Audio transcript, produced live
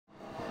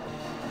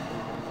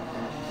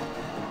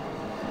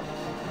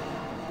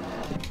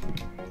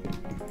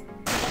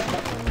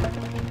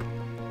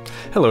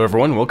Hello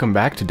everyone, welcome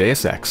back to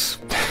Deus Ex.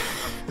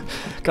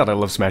 God, I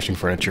love smashing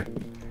furniture.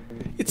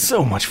 It's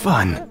so much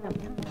fun!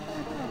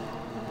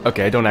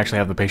 Okay, I don't actually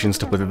have the patience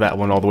to put that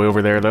one all the way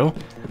over there, though.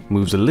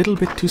 Moves a little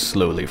bit too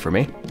slowly for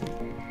me.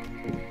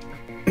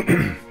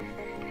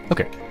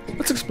 Okay,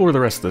 let's explore the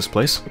rest of this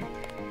place.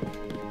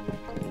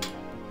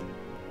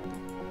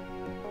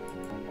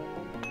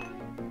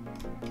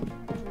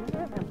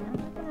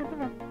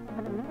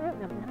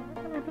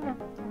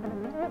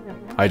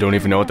 I don't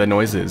even know what that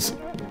noise is.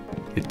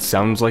 It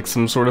sounds like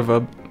some sort of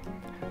a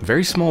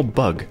very small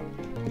bug.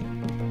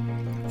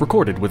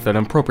 Recorded with an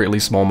appropriately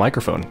small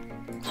microphone.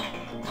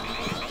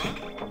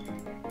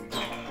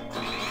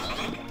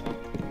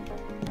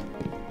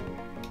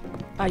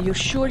 Are you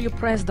sure you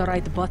pressed the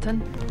right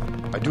button?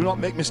 I do not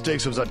make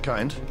mistakes of that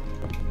kind.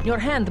 Your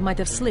hand might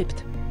have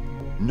slipped.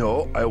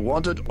 No, I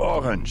wanted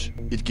orange.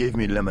 It gave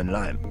me lemon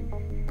lime.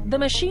 The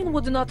machine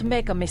would not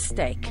make a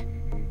mistake.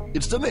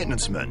 It's the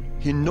maintenance man.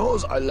 He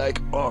knows I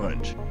like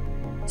orange.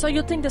 So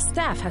you think the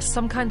staff has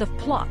some kind of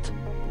plot?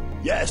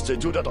 Yes, they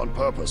do that on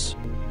purpose.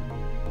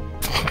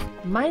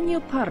 My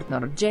new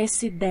partner,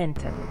 J.C.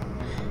 Denton.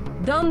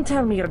 Don't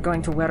tell me you're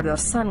going to wear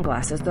those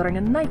sunglasses during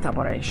a night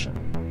operation.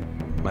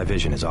 My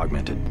vision is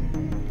augmented.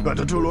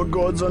 Better to look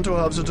good than to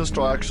have the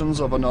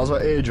distractions of another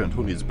agent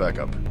who needs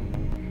backup.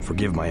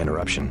 Forgive my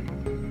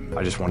interruption.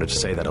 I just wanted to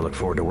say that I look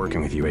forward to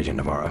working with you, Agent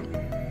Navarra.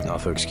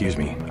 Also, excuse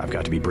me, I've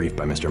got to be briefed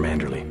by Mr.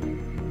 Manderley.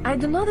 I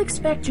do not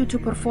expect you to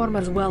perform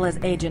as well as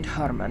Agent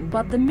Herman,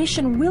 but the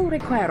mission will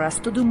require us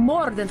to do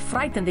more than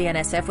frighten the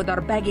NSF with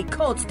our baggy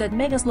coats that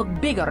make us look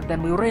bigger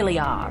than we really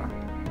are.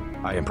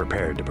 I am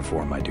prepared to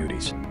perform my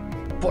duties.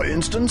 For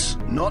instance,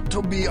 not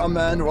to be a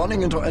man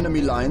running into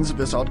enemy lines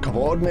without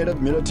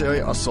coordinated military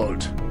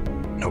assault.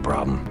 No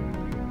problem.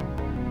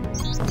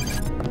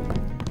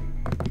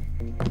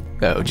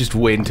 Oh, just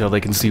wait until they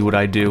can see what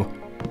I do.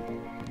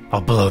 I'll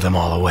blow them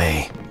all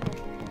away.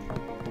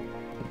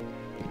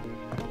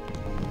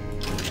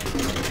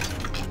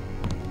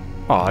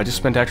 Oh, I just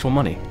spent actual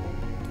money.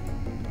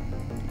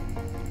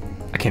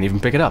 I can't even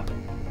pick it up.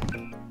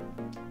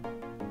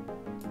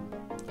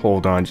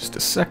 Hold on just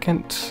a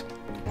second.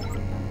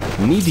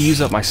 Need to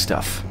use up my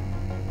stuff.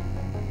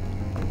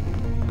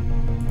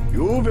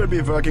 You will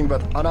be working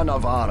with Ana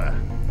Navarra.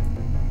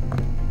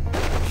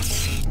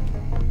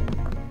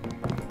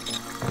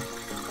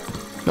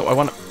 No, I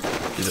wanna...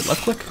 Is it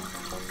left click?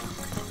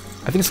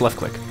 I think it's left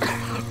click.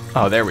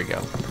 Oh, there we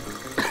go.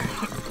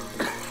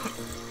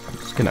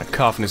 Just gonna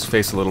cough in his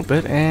face a little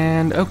bit,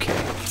 and okay.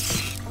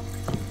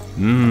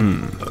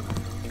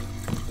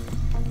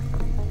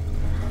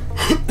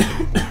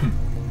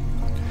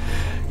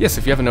 Yes,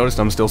 if you haven't noticed,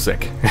 I'm still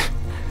sick.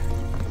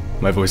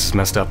 My voice is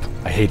messed up.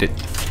 I hate it.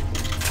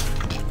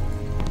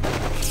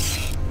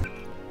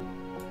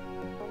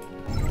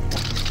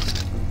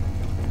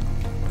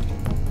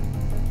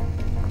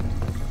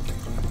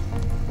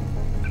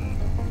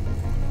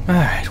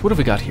 Alright, what have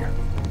we got here?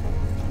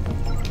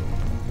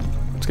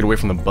 Let's get away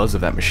from the buzz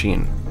of that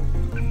machine.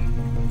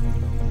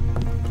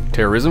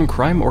 Terrorism,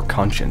 crime, or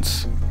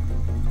conscience?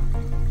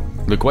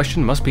 The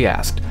question must be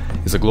asked.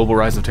 Is the global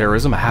rise of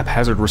terrorism a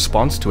haphazard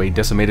response to a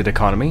decimated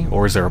economy,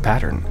 or is there a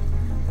pattern?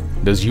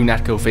 Does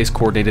UNATCO face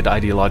coordinated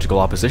ideological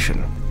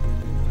opposition?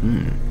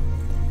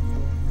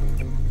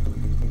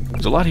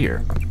 There's a lot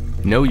here.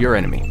 Know your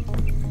enemy.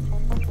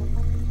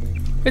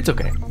 It's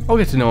okay. I'll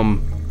get to know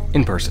him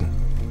in person.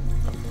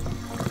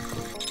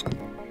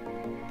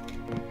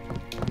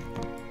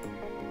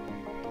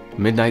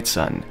 Midnight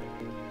Sun.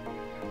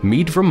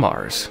 Mead from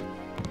Mars.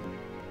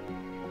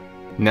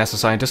 NASA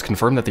scientists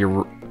confirmed that the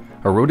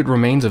eroded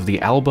remains of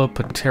the Alba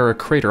Patera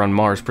crater on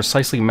Mars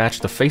precisely match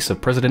the face of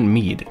President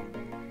Mead.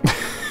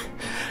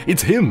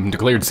 It's him,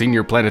 declared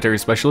senior planetary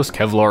specialist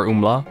Kevlar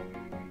Umla.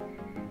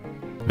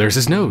 There's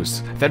his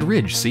nose. That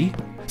ridge, see?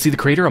 See the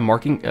crater rim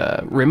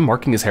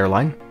marking his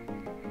hairline?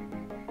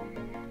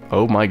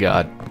 Oh my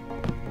god.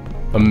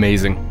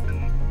 Amazing.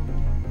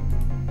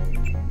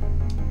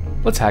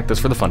 Let's hack this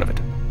for the fun of it.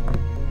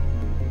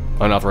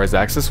 Unauthorized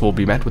access will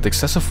be met with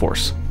excessive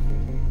force.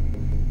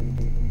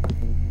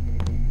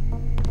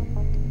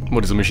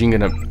 What, is the machine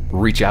gonna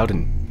reach out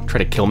and try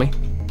to kill me?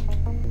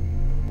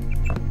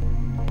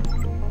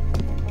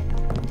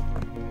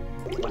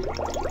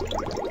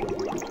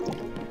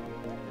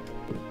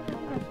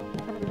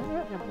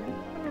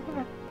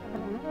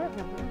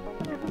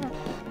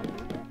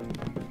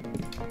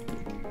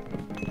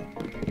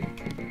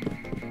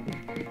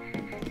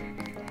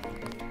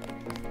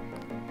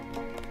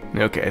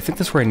 Okay, I think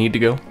that's where I need to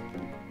go.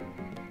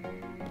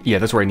 Yeah,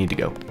 that's where I need to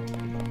go.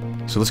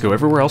 So let's go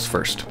everywhere else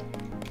first.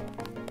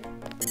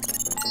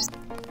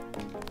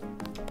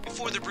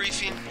 Before the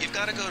briefing, you've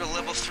got to go to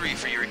level 3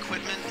 for your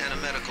equipment and a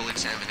medical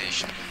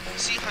examination.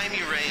 See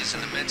Jaime Reyes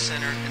in the med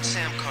center and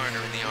Sam Carter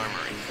in the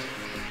armory.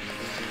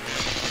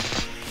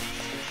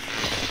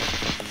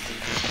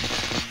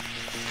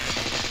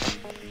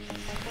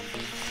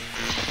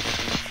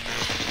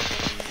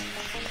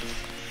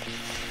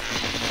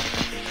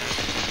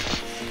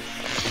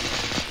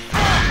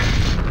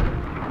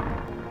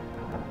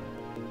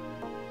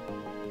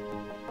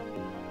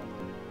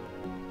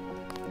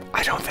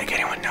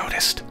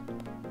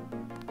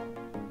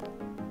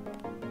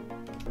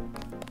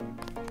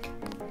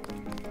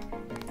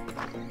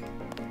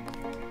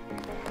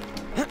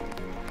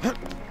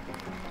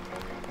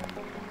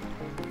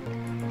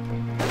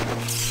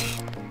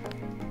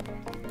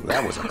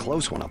 that was a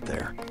close one up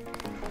there.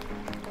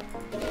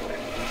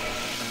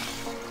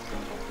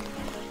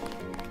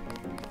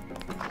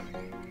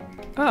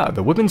 Ah,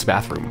 the women's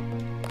bathroom.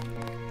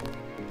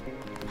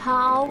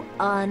 How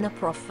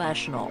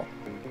unprofessional.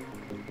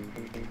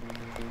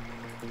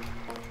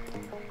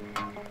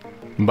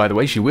 By the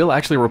way, she will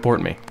actually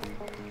report me.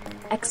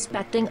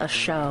 Expecting a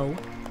show?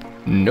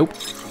 Nope.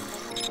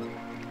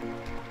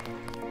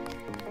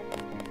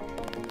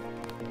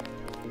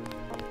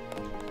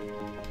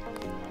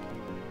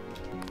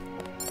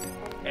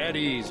 At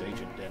ease,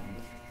 Agent Denton.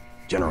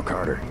 General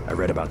Carter, I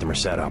read about the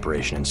Merced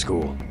operation in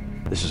school.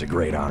 This is a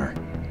great honor.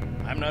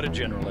 I'm not a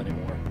general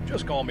anymore.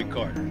 Just call me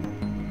Carter.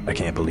 I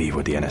can't believe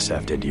what the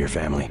NSF did to your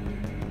family.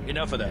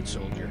 Enough of that,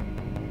 soldier.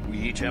 We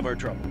each have our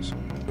troubles.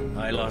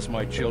 I lost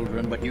my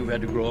children, but you've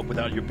had to grow up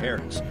without your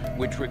parents,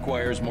 which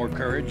requires more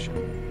courage.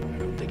 I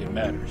don't think it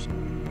matters.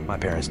 My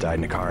parents died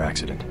in a car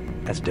accident.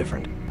 That's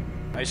different.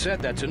 I said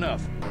that's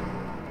enough.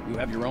 You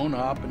have your own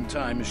op and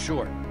time is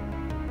short.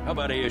 How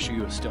about I issue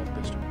you a stealth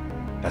pistol?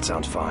 That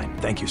sounds fine.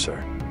 Thank you, sir.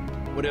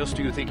 What else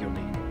do you think you'll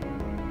need?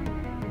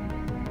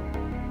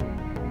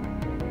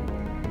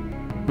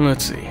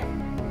 Let's see.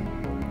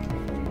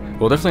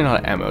 Well, definitely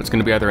not ammo. It's going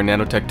to be either a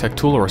nanotech tech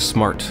tool or a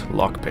smart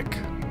lockpick.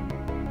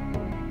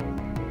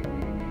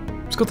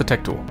 Let's go with the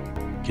tech tool.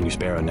 Can you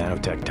spare a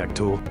nanotech tech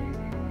tool?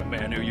 A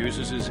man who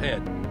uses his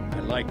head. I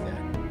like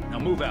that. Now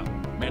move out.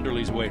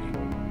 Manderley's waiting.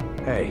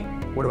 Hey,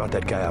 what about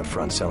that guy out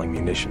front selling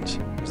munitions?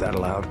 Is that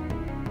allowed?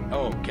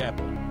 Oh,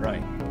 Kaplan,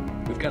 right.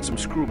 We've got some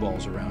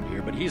screwballs around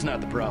here, but he's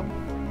not the problem.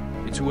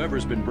 It's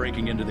whoever's been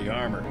breaking into the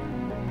armory.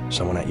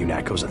 Someone at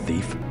UNATCO's a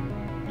thief?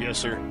 Yes,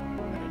 sir.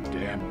 And a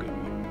damn good one.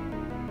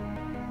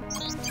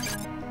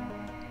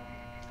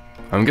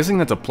 I'm guessing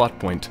that's a plot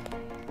point.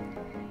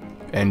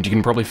 And you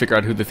can probably figure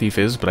out who the thief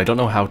is, but I don't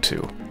know how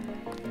to.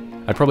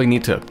 I'd probably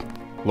need to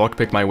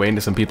lockpick my way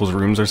into some people's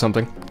rooms or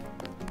something.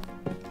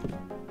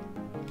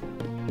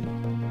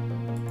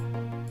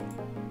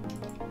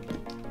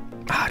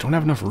 Ah, I don't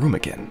have enough room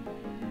again.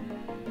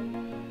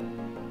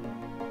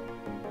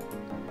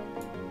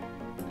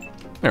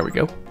 There we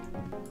go.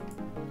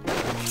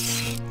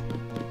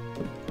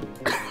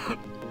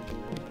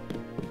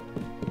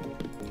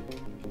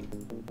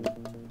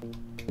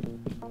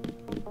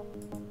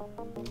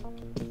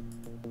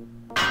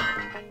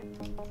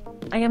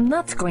 I am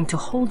not going to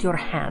hold your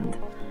hand.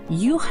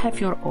 You have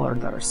your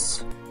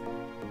orders.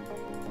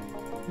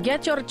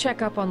 Get your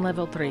checkup on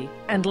level 3,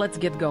 and let's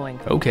get going.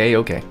 Okay,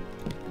 okay.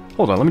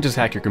 Hold on, let me just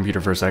hack your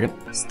computer for a second.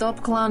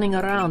 Stop clowning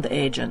around,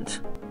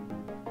 Agent.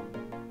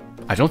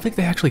 I don't think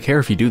they actually care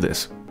if you do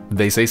this.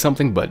 They say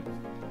something, but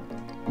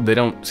they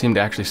don't seem to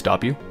actually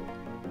stop you.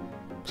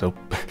 So,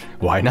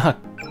 why not?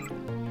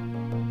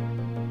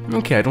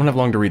 Okay, I don't have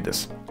long to read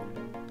this.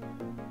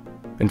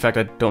 In fact,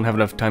 I don't have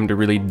enough time to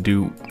really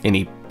do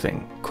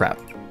anything. Crap.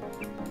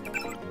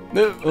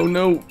 Oh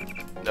no.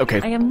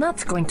 Okay. I am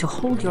not going to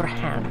hold your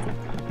hand.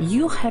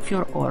 You have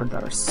your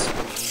orders.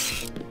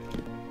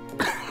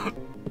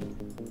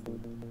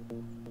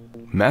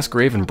 Mass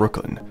grave in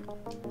Brooklyn.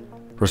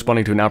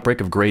 Responding to an outbreak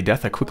of Grey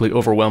Death that quickly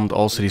overwhelmed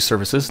all city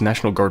services,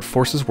 National Guard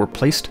forces were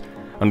placed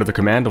under the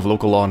command of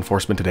local law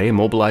enforcement today and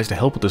mobilized to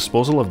help with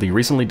disposal of the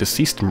recently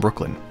deceased in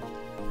Brooklyn.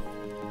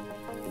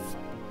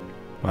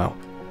 Wow.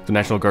 The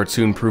National Guard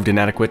soon proved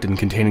inadequate in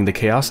containing the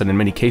chaos, and in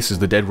many cases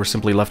the dead were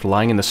simply left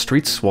lying in the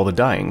streets while the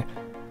dying,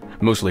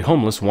 mostly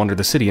homeless, wandered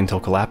the city until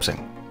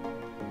collapsing.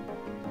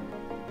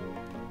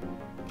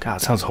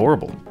 God, it sounds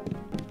horrible.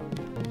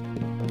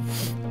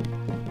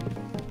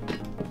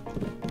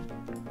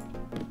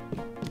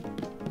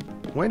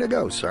 Way to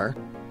go, sir.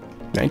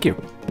 Thank you.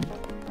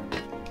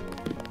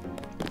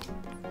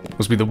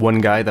 Must be the one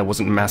guy that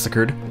wasn't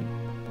massacred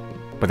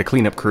by the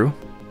cleanup crew.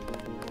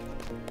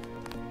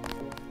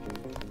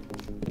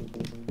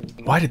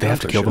 Why did they have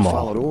to kill them all?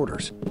 Followed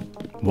orders.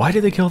 Why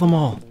did they kill them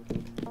all?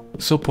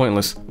 So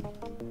pointless.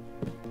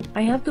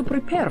 I have to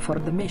prepare for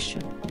the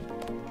mission.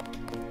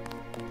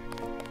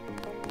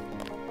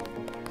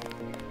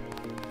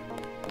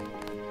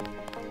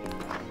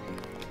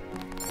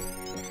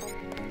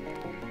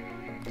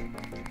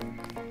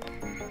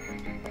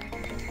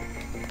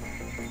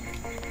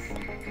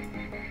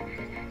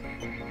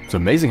 It's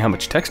amazing how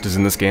much text is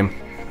in this game.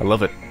 I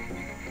love it.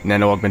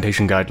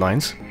 Nano-augmentation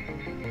guidelines.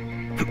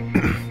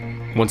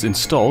 Once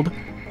installed,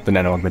 the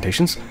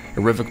nano-augmentations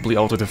irrevocably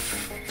alter the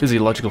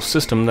physiological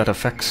system that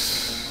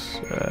affects,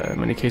 in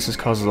many cases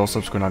causes all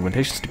subsequent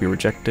augmentations to be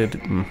rejected.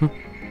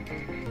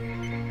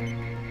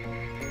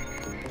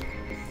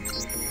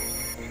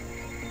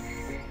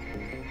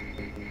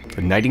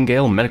 The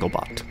Nightingale Medical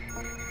Bot.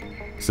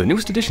 It's the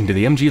newest addition to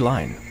the MG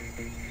line.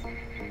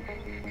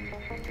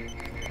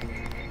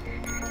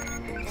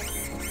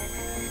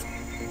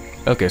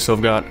 Okay, so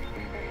I've got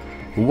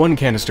one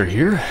canister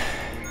here.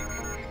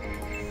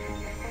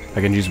 I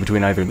can choose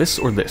between either this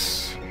or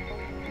this.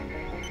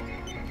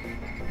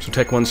 So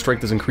Tech 1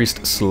 strength is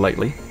increased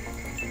slightly.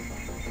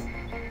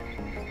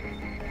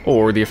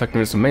 Or the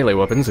effectiveness of melee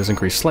weapons is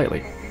increased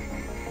slightly.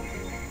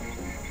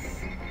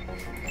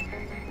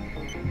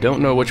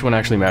 Don't know which one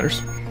actually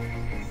matters.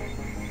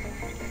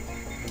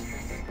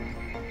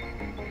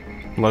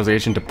 Allows the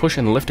agent to push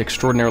and lift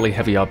extraordinarily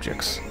heavy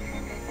objects.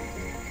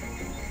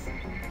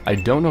 I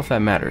don't know if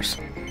that matters.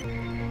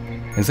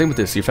 And same with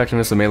this, the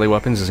effectiveness of melee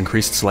weapons is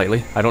increased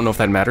slightly. I don't know if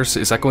that matters.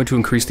 Is that going to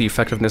increase the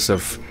effectiveness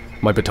of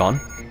my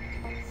baton?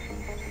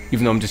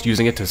 Even though I'm just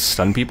using it to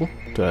stun people?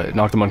 To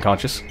knock them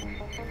unconscious?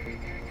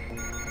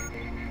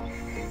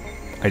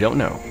 I don't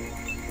know.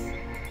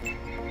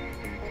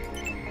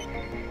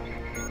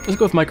 Let's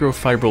go with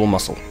microfibril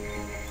muscle.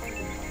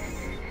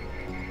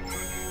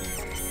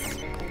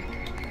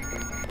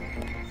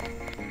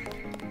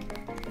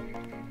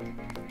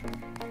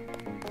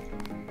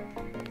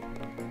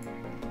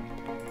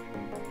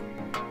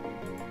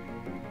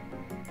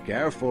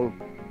 Careful.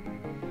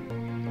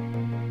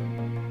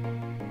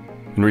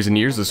 In recent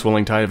years, the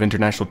swelling tide of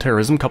international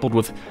terrorism, coupled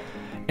with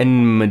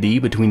enmity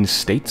between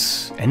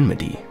states,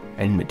 enmity,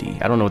 I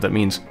don't know what that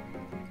means,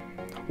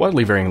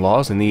 widely varying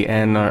laws, and the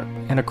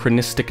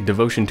anachronistic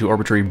devotion to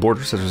arbitrary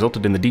borders has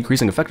resulted in the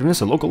decreasing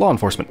effectiveness of local law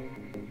enforcement.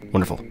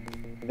 Wonderful.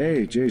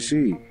 Hey,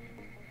 JC.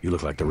 You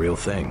look like the real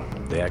thing.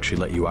 They actually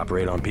let you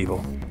operate on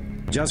people?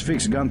 Just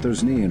fixed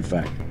Gunther's knee, in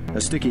fact. A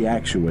sticky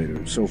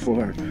actuator. So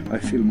far, I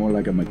feel more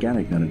like a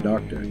mechanic than a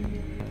doctor.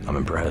 I'm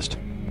impressed.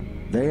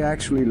 They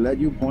actually let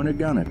you point a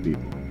gun at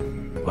people.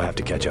 We'll have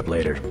to catch up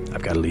later.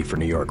 I've got to leave for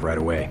New York right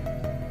away.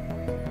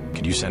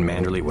 Could you send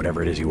Manderley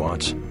whatever it is he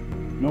wants?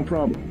 No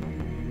problem.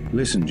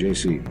 Listen,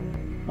 JC,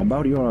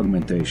 about your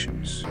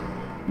augmentations.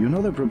 You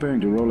know they're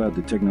preparing to roll out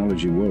the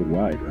technology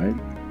worldwide, right?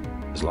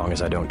 As long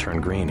as I don't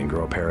turn green and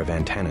grow a pair of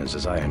antennas,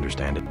 as I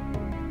understand it.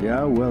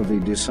 Yeah, well, the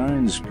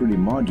design's pretty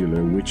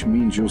modular, which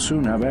means you'll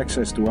soon have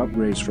access to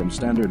upgrades from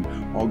standard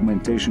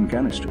augmentation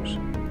canisters.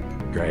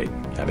 Great.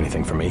 Have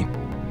anything for me?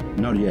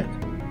 Not yet.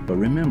 But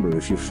remember,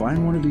 if you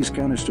find one of these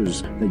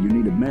canisters that you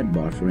need a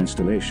medbot for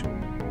installation.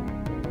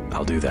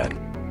 I'll do that.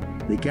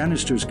 The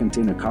canisters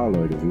contain a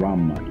colloid of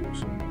ROM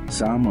modules.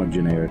 Some are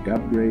generic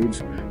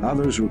upgrades,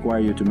 others require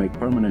you to make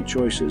permanent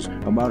choices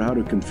about how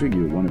to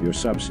configure one of your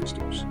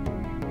subsystems.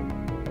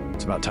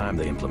 It's about time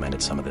they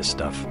implemented some of this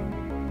stuff.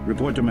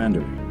 Report to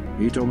Manderley.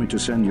 He told me to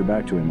send you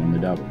back to him on the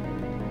double.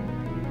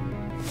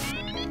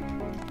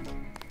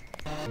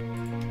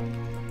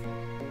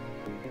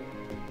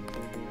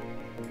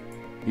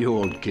 You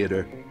old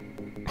kidder.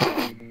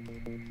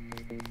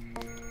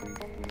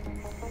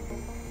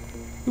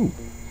 Ooh,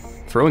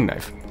 throwing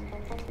knife.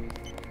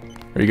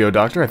 There you go,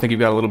 Doctor. I think you've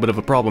got a little bit of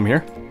a problem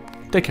here.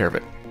 Take care of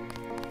it.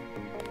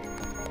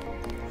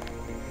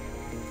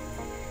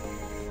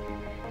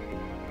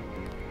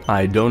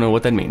 I don't know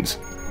what that means.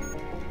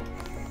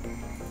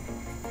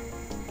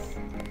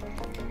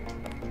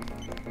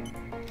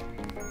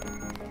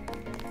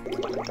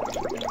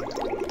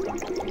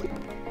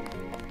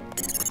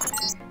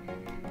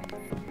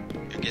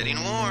 You're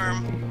getting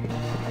warm.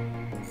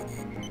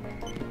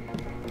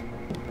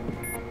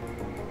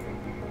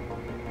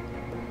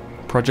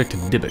 Project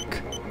Dybbuk.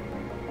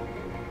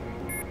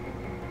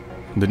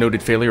 The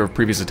noted failure of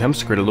previous attempts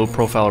to create a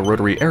low-profile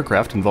rotary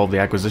aircraft involved the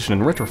acquisition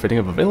and retrofitting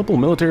of available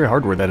military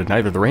hardware that had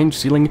neither the range,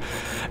 ceiling,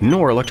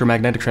 nor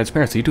electromagnetic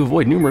transparency to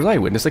avoid numerous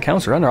eyewitness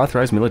accounts or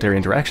unauthorized military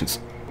interactions.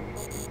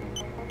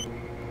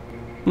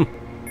 You're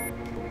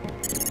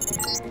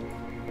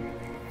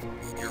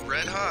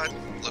red hot.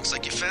 Looks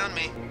like you found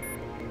me.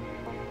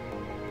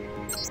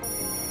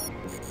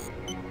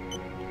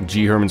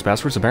 G. Herman's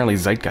password's apparently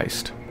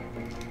Zeitgeist.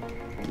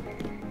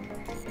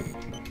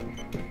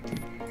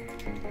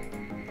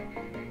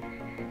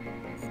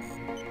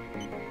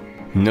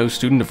 No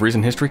student of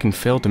recent history can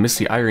fail to miss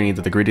the irony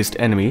that the greatest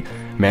enemy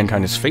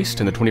mankind has faced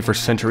in the 21st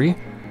century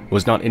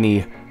was not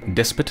any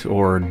despot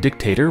or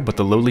dictator, but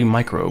the lowly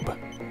microbe.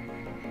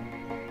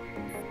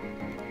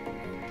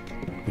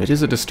 It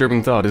is a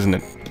disturbing thought, isn't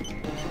it?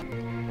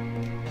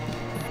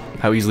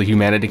 How easily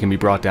humanity can be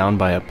brought down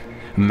by a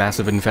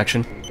massive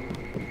infection.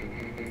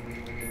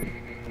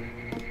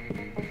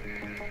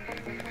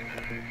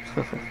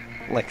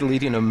 Like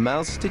leading a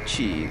mouse to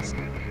cheese.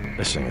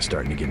 This thing is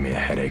starting to give me a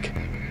headache.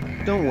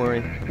 Don't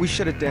worry, we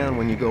shut it down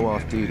when you go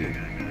off duty.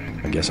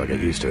 I guess I'll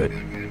get used to it.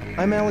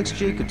 I'm Alex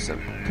Jacobson,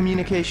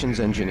 communications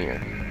engineer.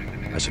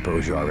 I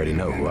suppose you already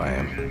know who I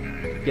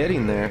am.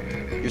 Getting there.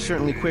 You're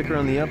certainly quicker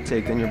on the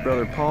uptake than your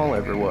brother Paul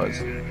ever was.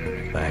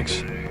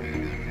 Thanks.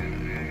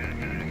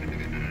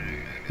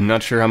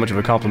 Not sure how much of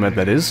a compliment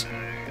that is.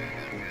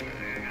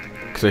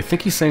 Because I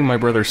think he's saying my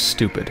brother's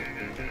stupid.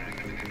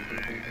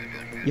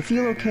 You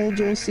feel okay,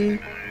 JC?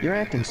 You're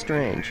acting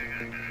strange.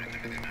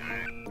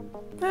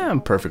 I'm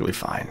perfectly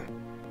fine.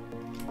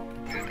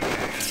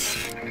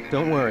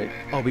 Don't worry,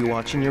 I'll be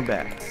watching your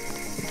back.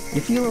 You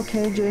feel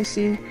okay,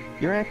 JC?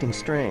 You're acting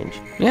strange.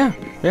 Yeah,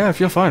 I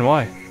feel fine.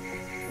 Why?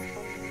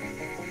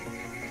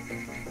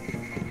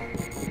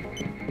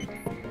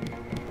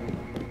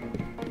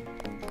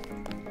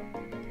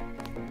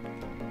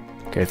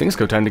 Okay, I think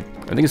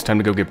it's time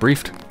to go get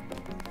briefed.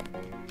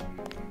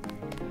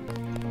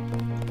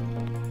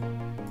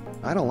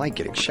 I don't like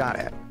getting shot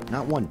at.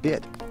 Not one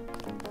bit.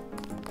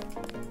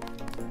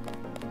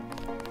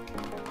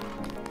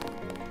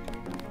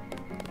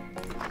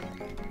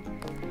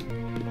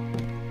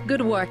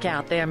 Good work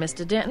out there,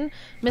 Mr. Denton.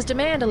 Mr.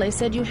 Manderley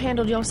said you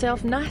handled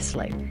yourself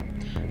nicely.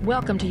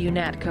 Welcome to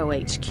UNATCO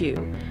HQ.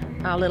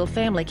 Our little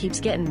family keeps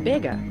getting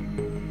bigger.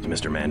 Is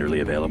Mr. Manderley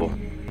available?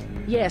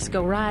 Yes,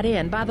 go right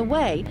in. By the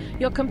way,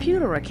 your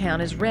computer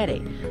account is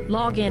ready.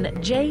 Log in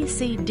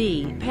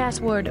JCD,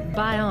 password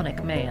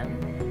Bionic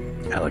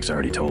Man. Alex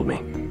already told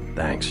me.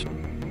 Thanks.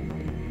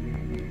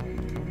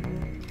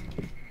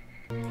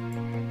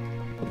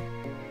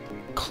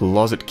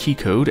 Closet key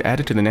code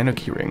added to the nano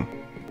keyring.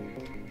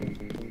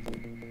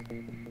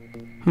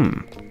 I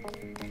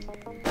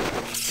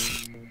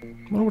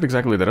wonder what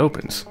exactly that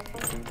opens.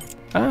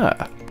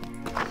 Ah.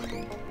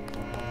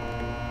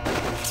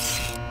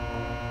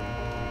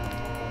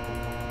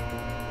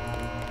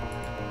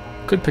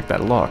 Could pick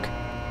that lock.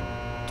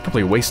 It's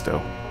probably a waste, though.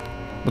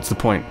 What's the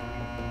point?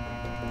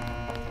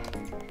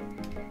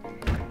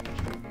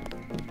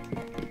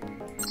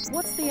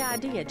 What's the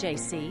idea,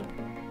 JC?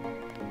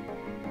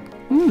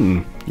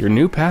 Your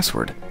new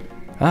password.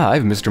 Ah, I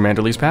have Mr.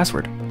 Manderley's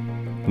password.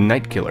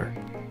 Night Killer.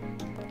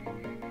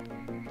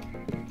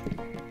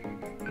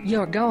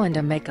 You're going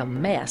to make a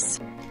mess.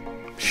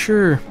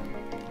 Sure.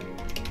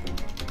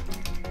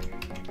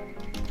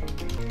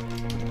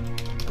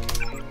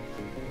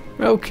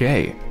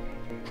 Okay.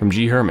 From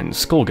G. Herman,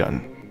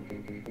 Skullgun.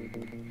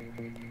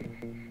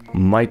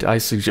 Might I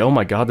suggest... Oh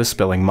my god, this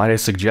spelling. Might I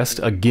suggest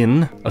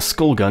again a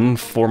skullgun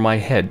for my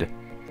head?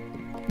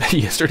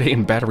 Yesterday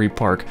in Battery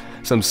Park,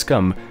 some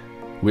scum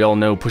we all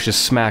know pushes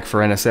smack for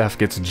NSF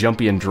gets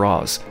jumpy and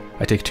draws.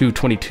 I take two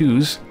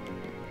 22s.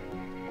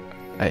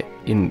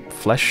 In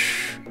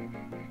flesh...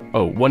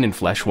 Oh, one in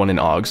flesh, one in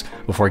augs,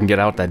 before I can get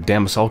out that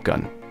damn assault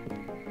gun.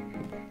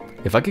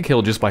 If I could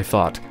kill just by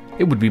thought,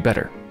 it would be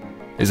better.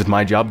 Is it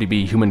my job to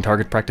be human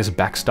target practice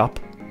backstop?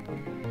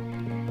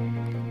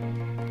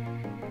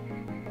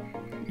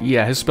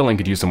 Yeah, his spelling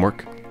could use some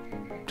work.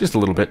 Just a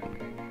little bit.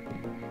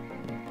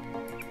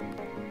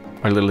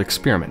 Our little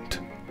experiment.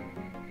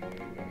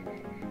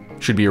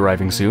 Should be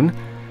arriving soon.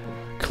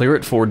 Clear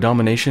it for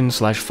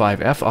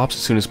domination/5F ops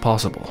as soon as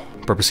possible.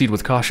 But proceed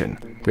with caution.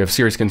 We have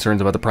serious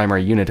concerns about the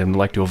primary unit and would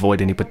like to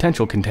avoid any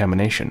potential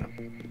contamination.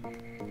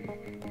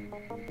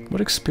 What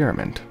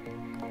experiment?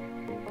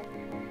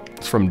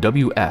 It's from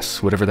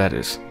WS, whatever that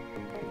is.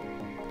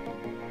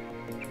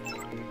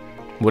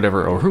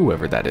 Whatever or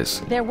whoever that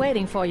is. They're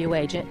waiting for you,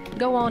 Agent.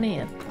 Go on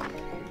in.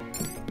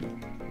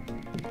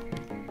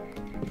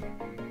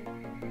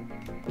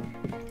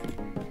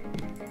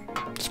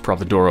 Just prop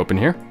the door open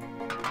here.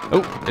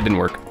 Oh, it didn't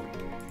work.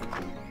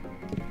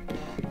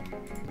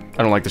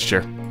 I don't like this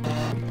chair.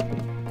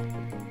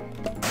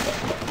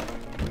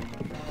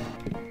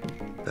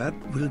 That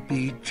will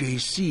be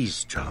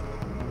JC's job.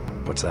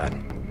 What's that?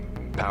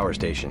 Power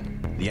station.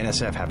 The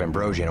NSF have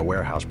Ambrosia in a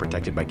warehouse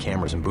protected by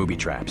cameras and booby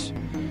traps.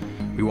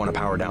 We want to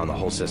power down the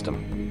whole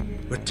system.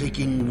 We're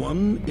taking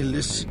one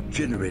illicit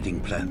generating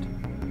plant,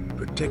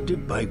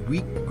 protected by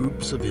weak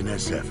groups of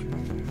NSF.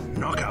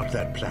 Knock out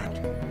that plant,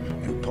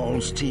 and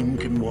Paul's team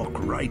can walk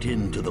right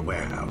into the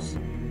warehouse.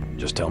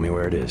 Just tell me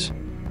where it is.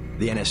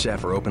 The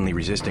NSF are openly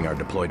resisting our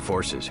deployed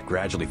forces,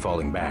 gradually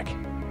falling back.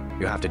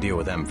 You'll have to deal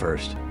with them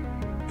first.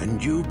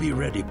 And you be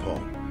ready, Paul.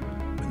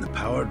 When the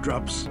power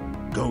drops,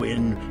 go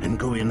in and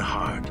go in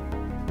hard.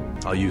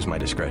 I'll use my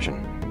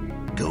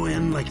discretion. Go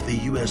in like the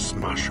U.S.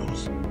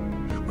 Marshals.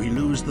 We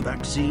lose the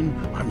vaccine,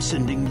 I'm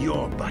sending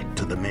your butt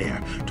to the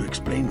mayor to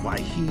explain why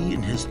he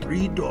and his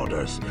 3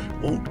 daughters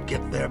won't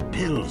get their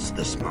pills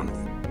this month.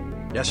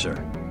 Yes, sir.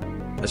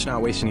 Let's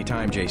not waste any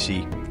time,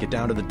 JC. Get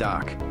down to the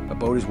dock. A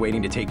boat is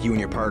waiting to take you and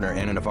your partner,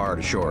 Anna Navarro,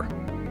 to shore.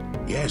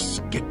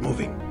 Yes, get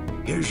moving.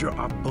 Here's your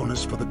op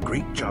bonus for the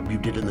great job you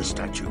did in the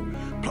statue,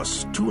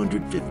 plus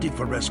 250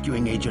 for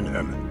rescuing Agent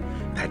Herman.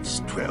 That's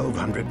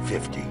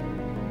 1,250.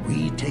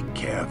 We take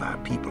care of our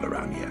people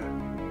around here.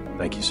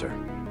 Thank you, sir.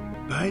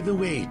 By the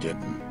way,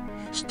 Denton,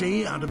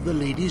 stay out of the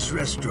ladies'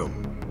 restroom.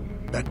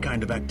 That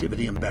kind of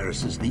activity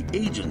embarrasses the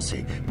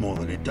agency more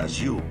than it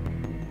does you.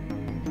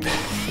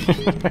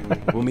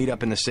 We'll meet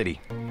up in the city.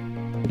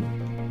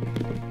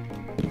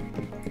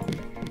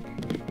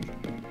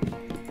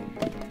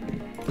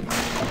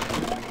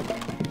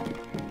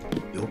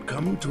 You'll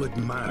come to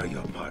admire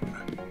your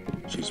partner.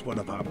 She's one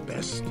of our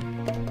best.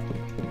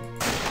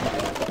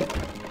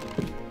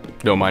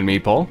 Don't mind me,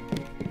 Paul.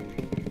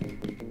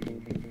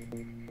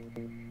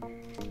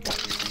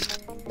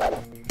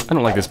 I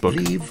don't like this book.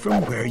 Leave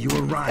from where you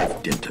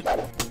arrived, Denton.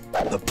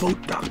 The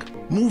boat dock.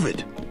 Move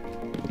it.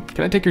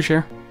 Can I take your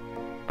chair?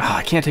 Ah,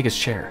 I can't take his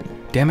chair.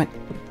 Damn it.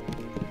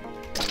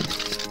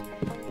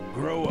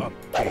 Grow up,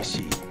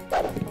 JC.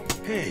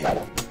 Hey,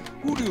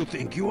 who do you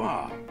think you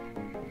are?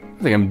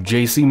 I think I'm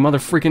JC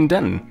motherfreaking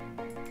Denton.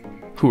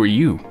 Who are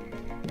you?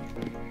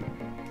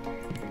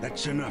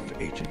 That's enough,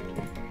 Agent.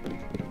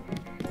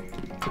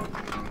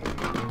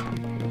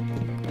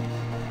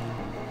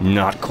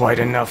 Not quite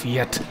enough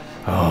yet.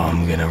 Oh,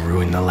 I'm gonna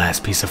ruin the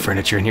last piece of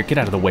furniture in here. Get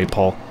out of the way,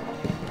 Paul.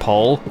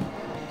 Paul?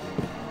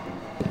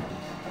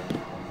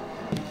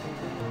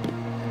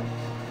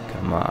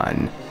 Come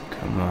on.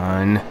 Come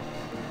on.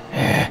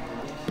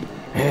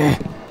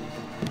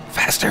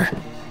 Faster.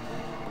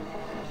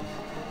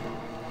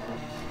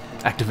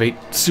 Activate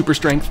super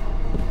strength.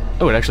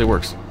 Oh, it actually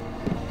works.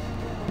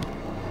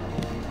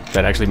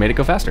 That actually made it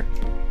go faster.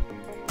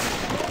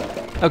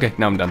 Okay,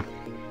 now I'm done.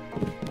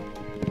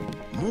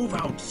 Move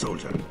out,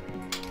 soldier.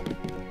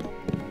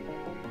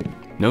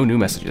 No new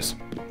messages.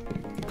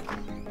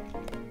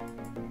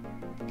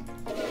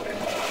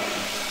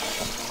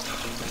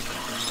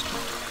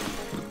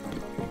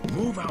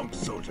 Move out,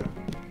 soldier.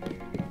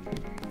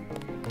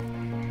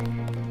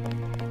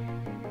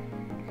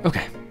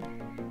 Okay.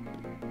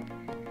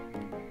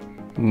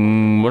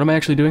 What am I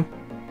actually doing?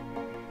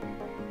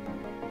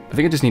 I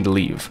think I just need to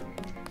leave.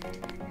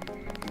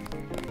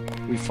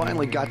 We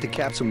finally got to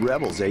cap some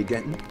rebels, eh,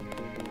 Denton?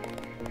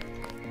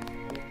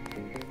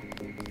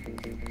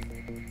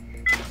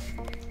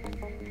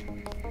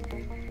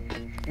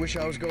 Wish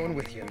I was going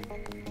with you.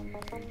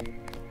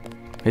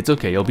 It's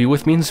okay, you'll be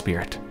with me in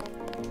spirit.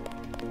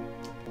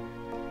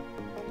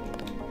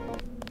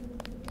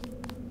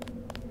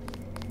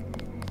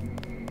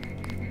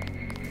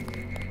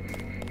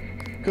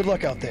 Good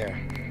luck out there.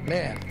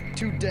 Man,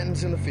 2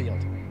 Dentons in the field.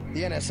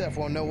 The NSF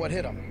won't know what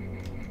hit them.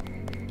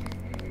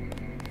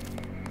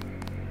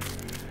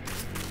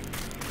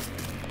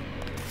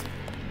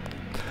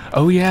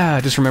 Oh yeah,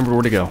 I just remembered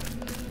where to go.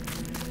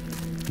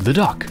 The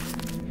dock.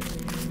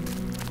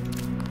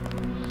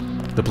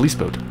 The police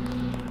boat.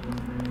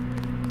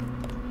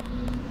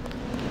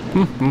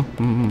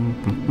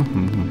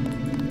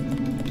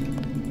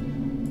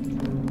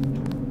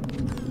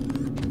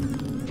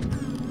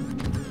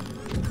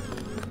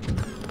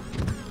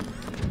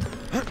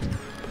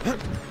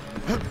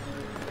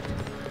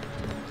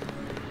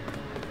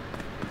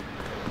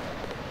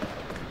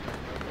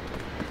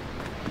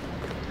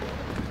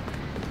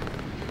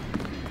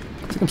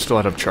 I think I'm still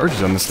out of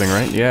charges on this thing,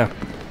 right? Yeah.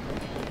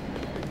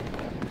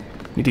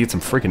 Need to get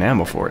some freaking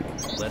ammo for it.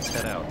 Let's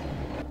head out.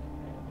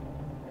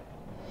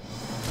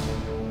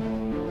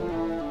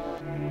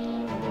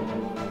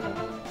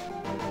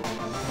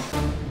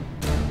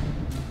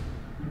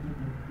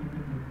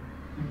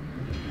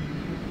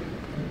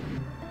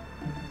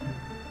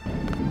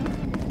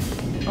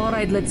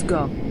 Alright, let's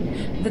go.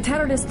 The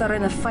terrorists are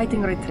in a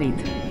fighting retreat.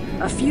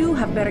 A few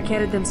have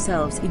barricaded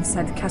themselves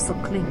inside Castle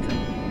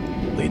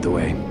Clinton. Lead the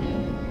way.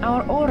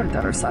 Our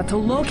orders are to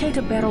locate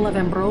a barrel of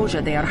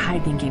ambrosia they are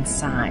hiding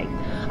inside.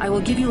 I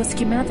will give you a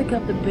schematic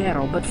of the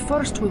barrel, but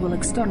first we will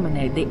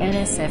exterminate the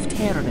NSF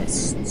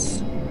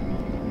terrorists.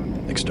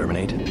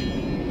 Exterminate?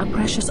 A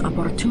precious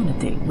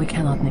opportunity we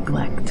cannot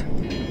neglect.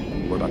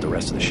 What about the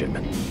rest of the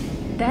shipment?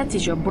 That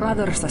is your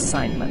brother's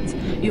assignment.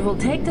 You will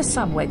take the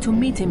subway to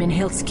meet him in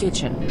Hill's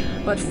kitchen.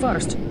 But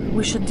first,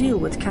 we should deal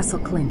with Castle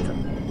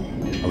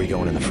Clinton. Are we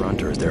going in the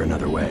front, or is there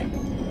another way?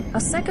 A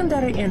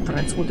secondary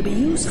entrance would be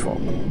useful,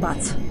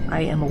 but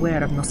I am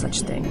aware of no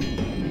such thing.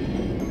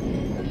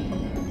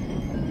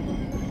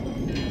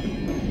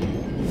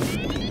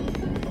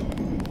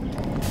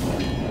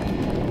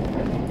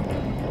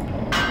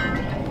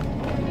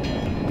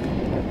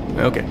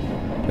 Okay.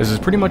 This is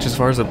pretty much as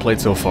far as I've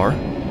played so far.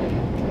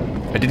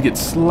 I did get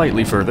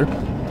slightly further.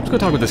 Let's go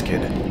talk with this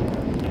kid.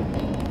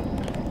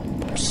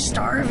 I'm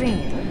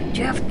starving.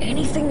 Do you have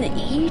anything to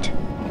eat?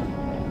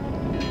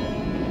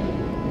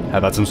 How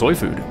about some soy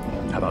food?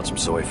 How about some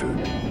soy food?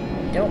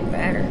 Don't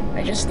matter.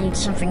 I just need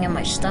something in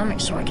my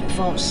stomach so I can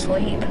fall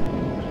asleep.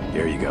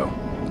 Here you go.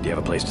 Do you have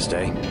a place to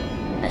stay?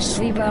 I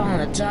sleep out on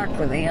the dock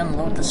where they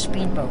unload the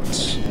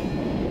speedboats.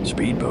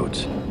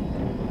 Speedboats?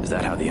 Is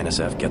that how the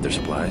NSF get their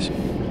supplies?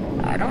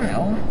 I don't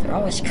know. They're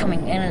always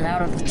coming in and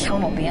out of the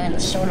tunnel behind the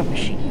soda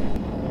machine.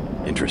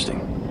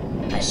 Interesting.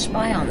 I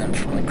spy on them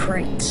from the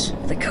crates.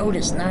 The code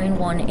is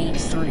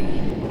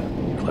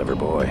 9183. Clever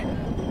boy.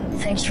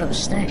 Thanks for the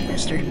snack,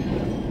 mister.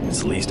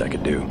 It's the least I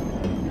could do.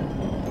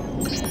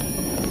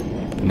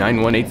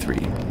 9183.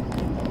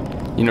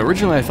 You know,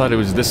 originally I thought it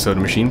was this soda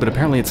machine, but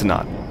apparently it's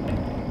not.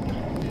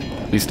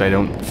 At least I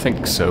don't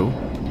think so.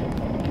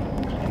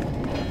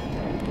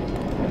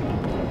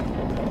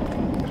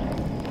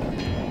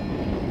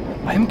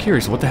 I am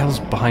curious what the hell's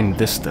behind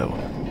this, though.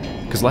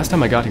 Because last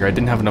time I got here, I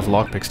didn't have enough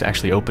lockpicks to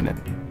actually open it.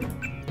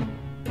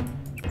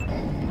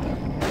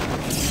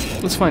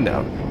 Let's find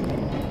out.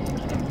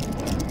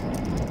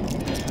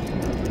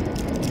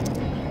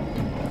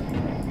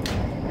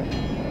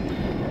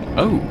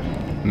 Oh,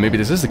 maybe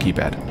this is the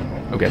keypad.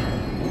 Okay.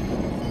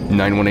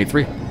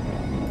 9183.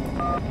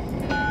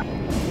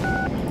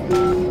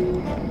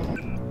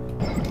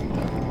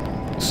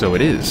 So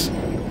it is.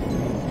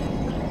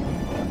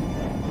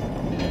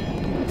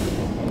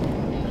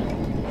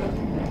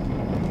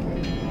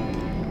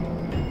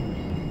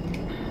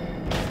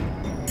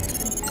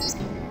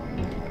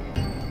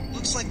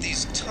 Looks like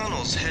these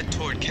tunnels head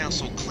toward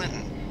Castle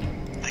Clinton.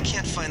 I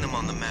can't find them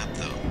on the map,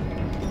 though.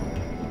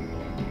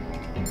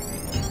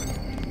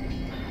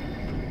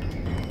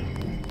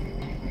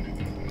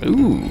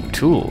 Ooh,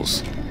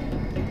 tools.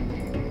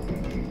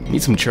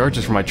 Need some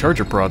charges for my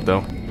charger prod,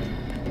 though.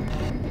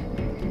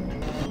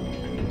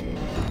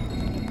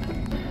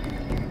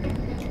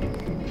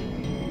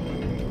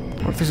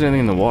 What if there's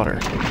anything in the water?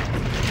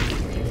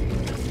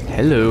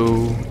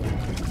 Hello.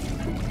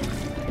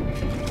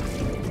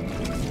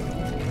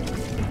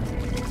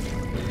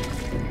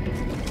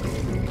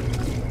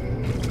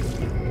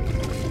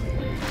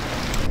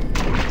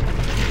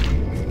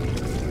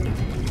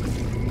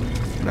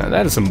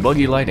 That is some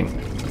buggy lighting.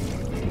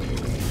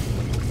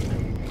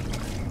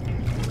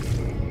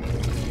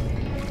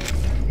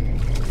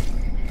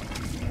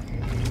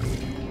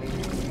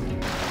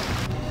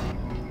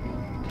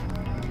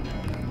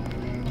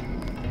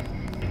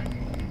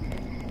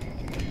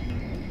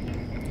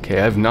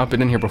 Okay, I've not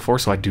been in here before,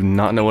 so I do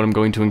not know what I'm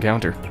going to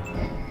encounter.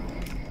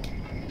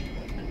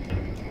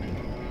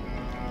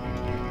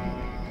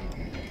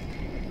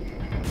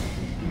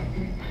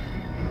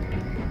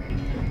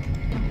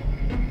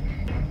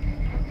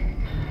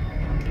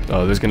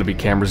 Oh, there's gonna be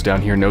cameras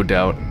down here, no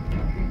doubt.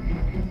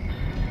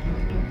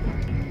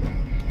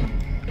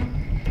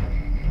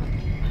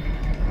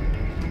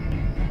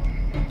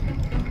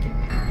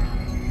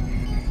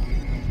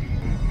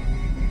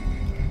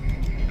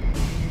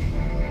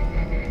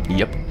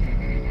 Yep.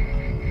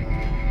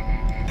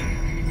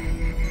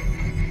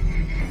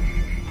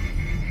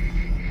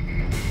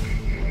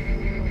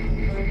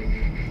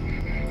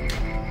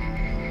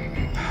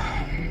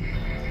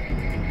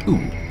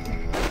 Ooh.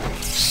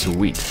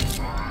 Sweet.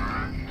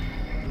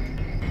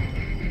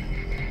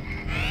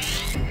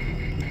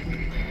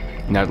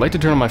 Now, I'd like to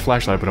turn on my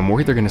flashlight, but I'm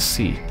worried they're gonna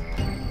see.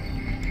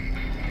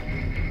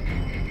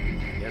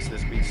 Guess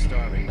this beats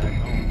starving back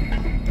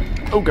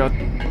home. Oh god.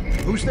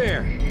 Who's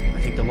there?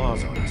 I think the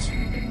law's on us.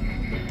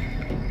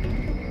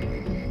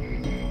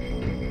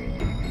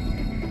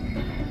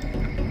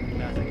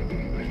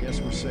 Nothing. I guess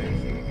we're safe.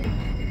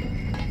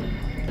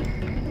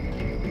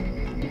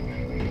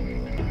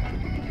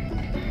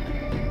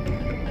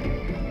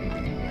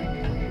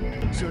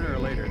 Sooner or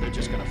later, they're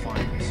just gonna find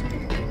us.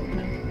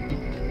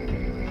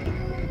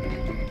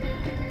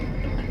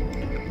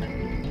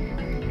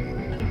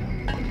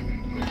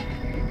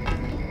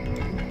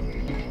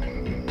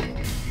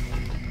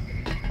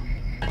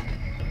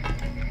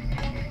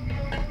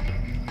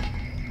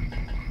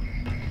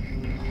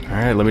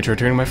 Alright, let me try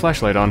turning my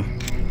flashlight on.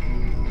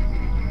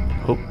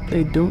 Hope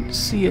they don't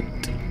see it.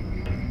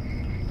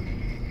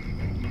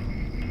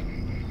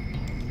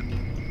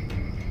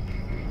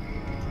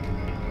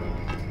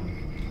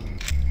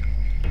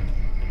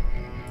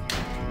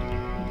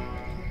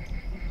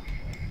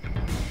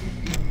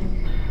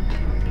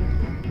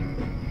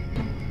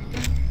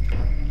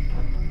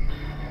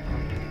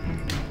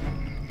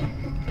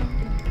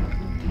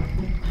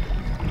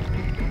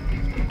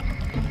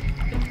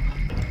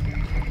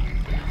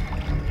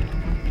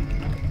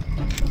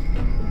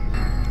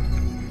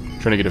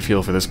 Trying to get a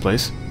feel for this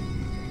place.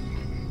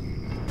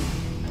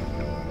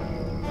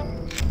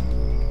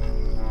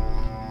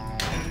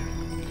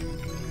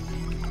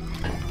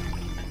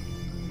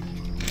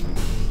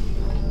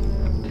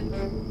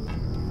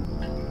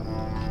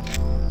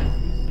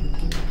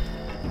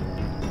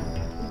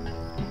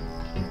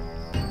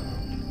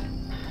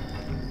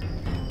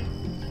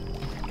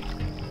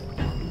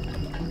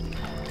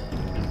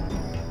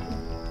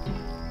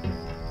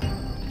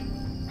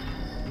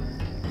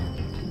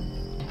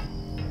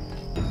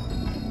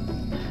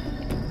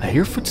 I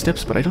hear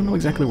footsteps, but I don't know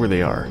exactly where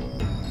they are.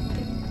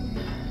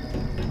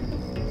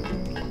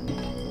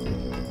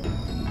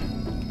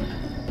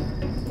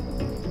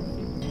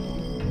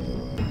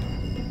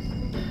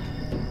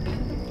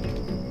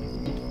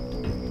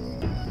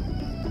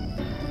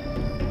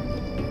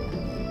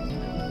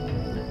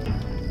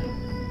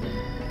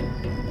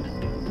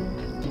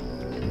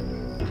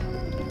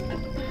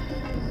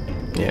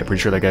 Yeah,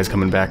 pretty sure that guy's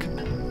coming back.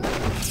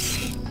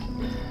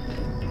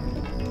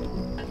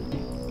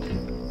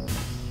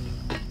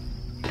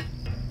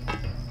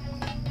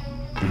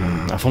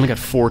 I've only got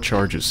 4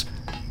 charges.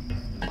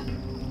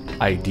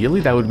 Ideally,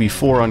 that would be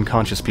 4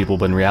 unconscious people,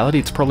 but in reality,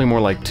 it's probably more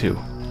like 2.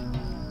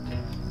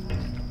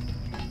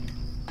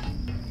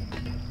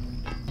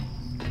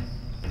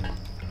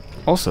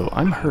 Also,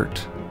 I'm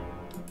hurt.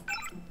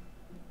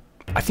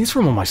 I think it's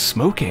from all my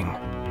smoking.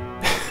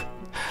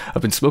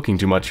 I've been smoking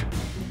too much.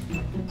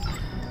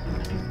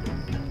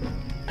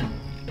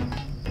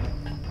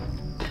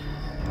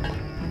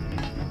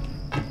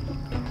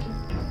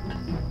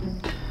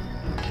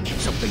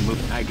 Something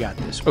moving. I got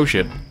this. Oh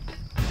shit.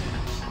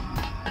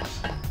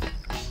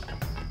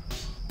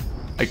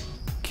 I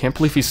can't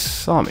believe he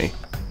saw me.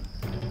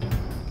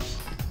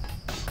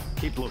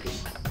 Keep looking.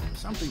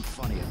 Something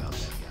funny about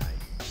that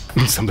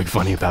guy. Something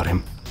funny about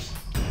him.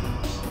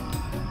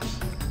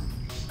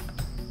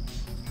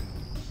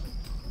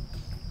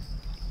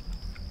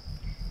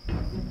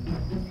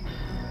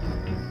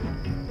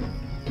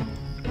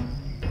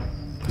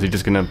 Is he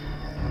just gonna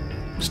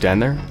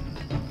stand there?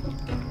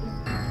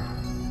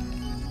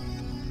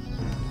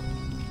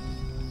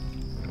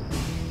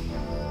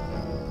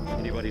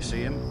 Anybody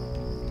see him?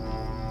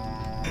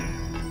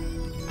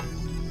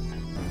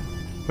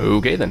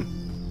 Okay then.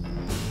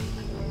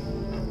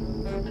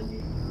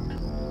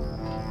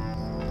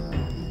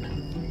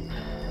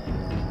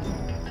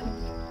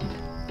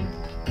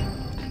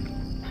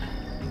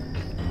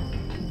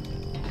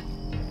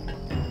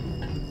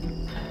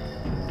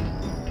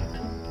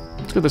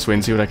 Let's go this way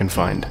and see what I can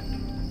find.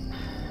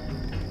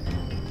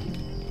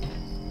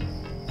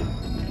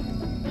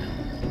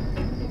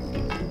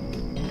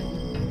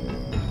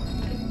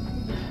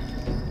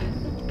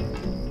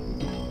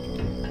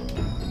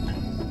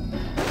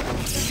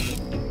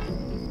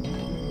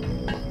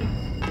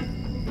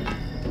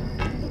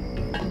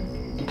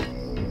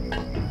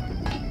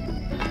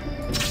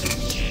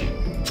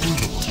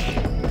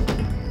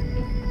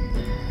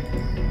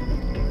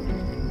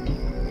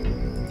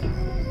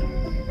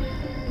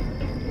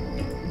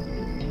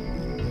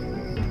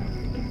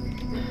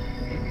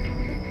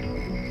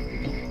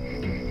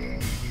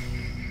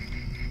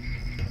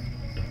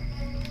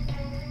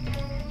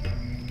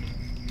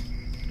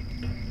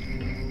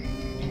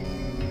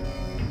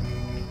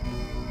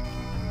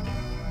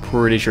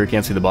 pretty sure I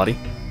can't see the body.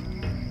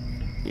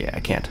 Yeah, I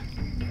can't.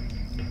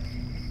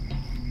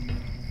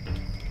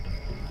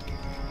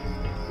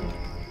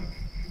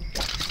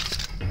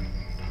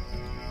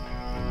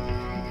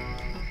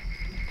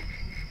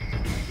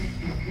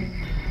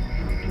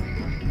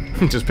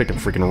 Just picked up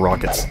freaking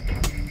rockets.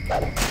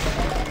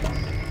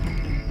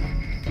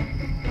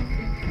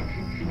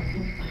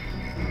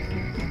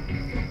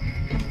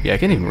 Yeah, I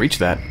can't even reach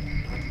that.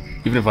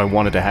 Even if I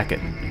wanted to hack it.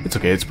 It's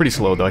okay, it's pretty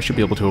slow though, I should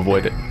be able to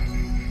avoid it.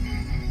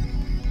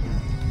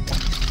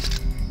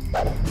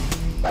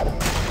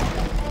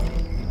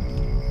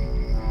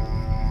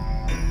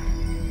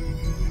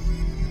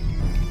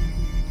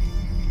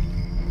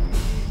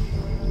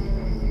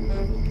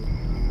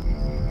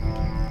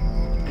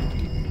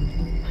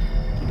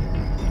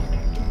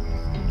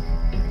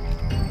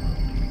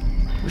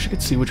 Wish I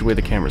could see which way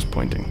the camera's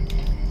pointing.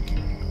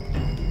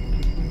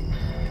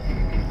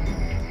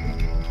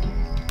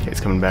 Okay,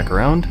 it's coming back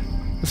around.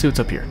 Let's see what's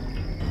up here.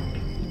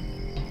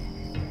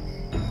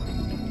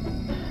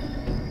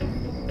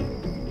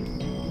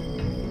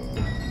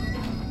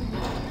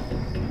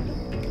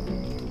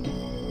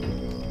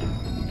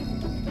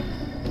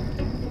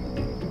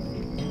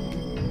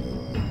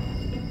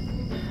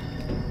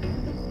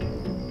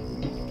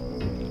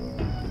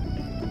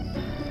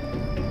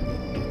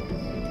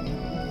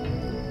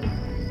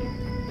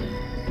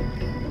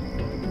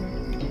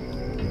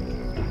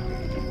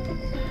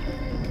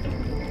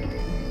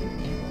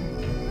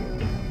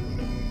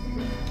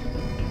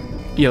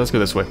 Yeah, let's go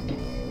this way.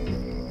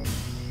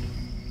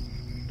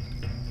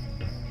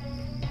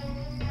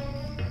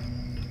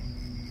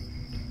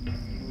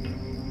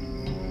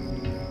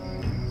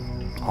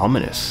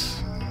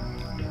 Ominous.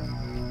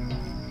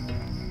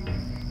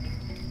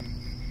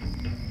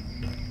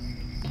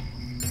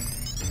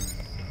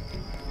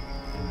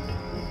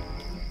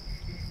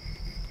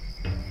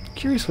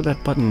 Curious what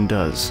that button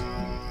does.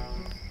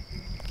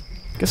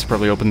 Guess it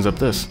probably opens up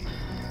this.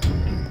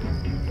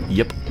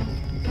 Yep.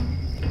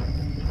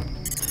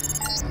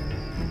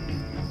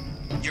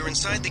 You're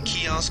inside the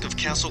kiosk of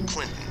Castle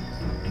Clinton.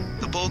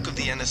 The bulk of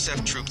the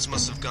NSF troops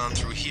must have gone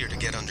through here to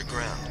get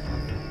underground.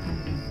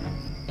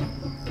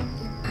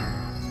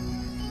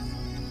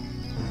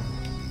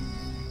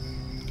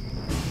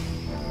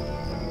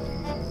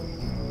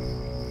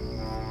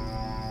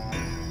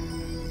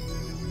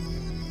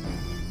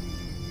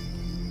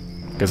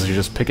 Guess I should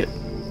just pick it.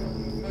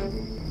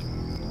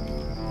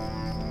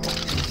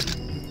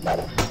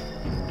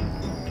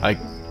 I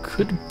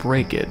could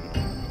break it.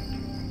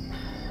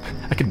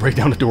 I could break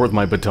down a door with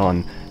my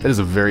baton. That is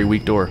a very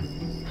weak door.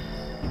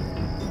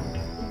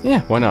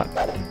 Yeah, why not?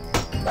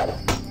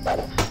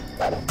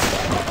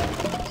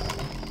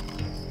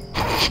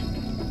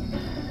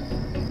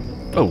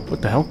 Oh,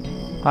 what the hell?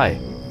 Hi.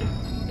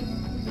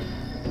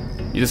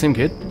 You the same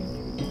kid?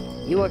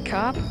 You a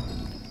cop?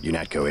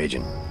 UNATCO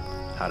agent.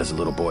 How does a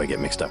little boy get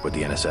mixed up with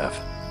the NSF?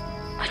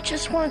 I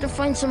just wanted to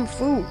find some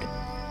food,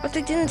 but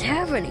they didn't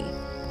have any.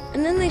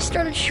 And then they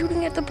started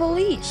shooting at the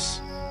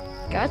police.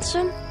 Got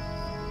some?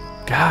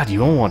 God,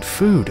 you all want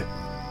food.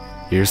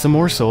 Here's some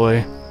more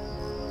soy.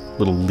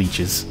 Little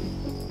leeches.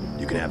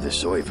 You can have this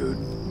soy food.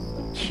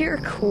 You're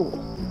cool.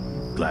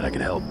 Glad I could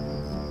help.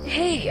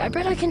 Hey, I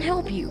bet I can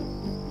help you.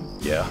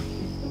 Yeah?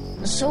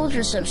 The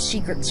soldiers have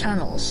secret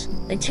tunnels.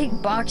 They take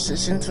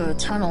boxes into the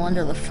tunnel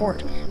under the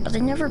fort, but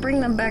they never bring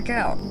them back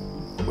out.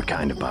 What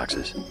kind of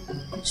boxes?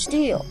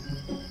 Steel.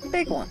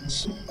 Big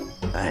ones.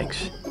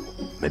 Thanks.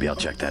 Maybe I'll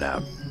check that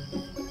out.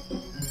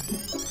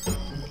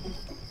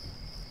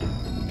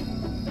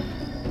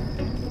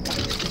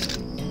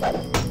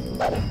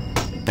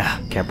 Ah,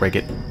 can't break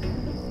it.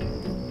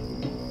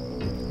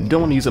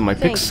 Don't want to use up my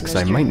picks because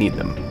I might need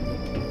them.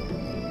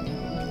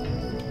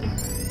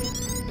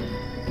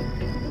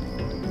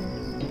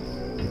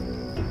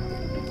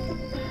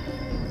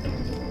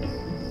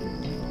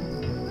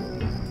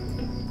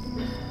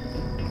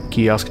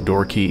 Kiosk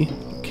door key.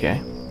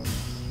 Okay.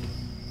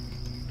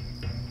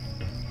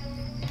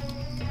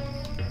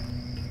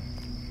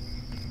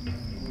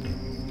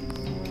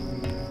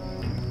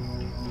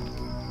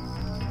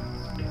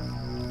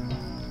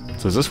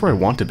 So is this where I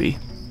want to be?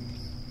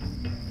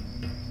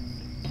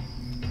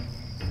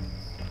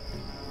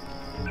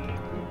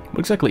 What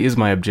exactly is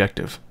my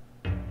objective?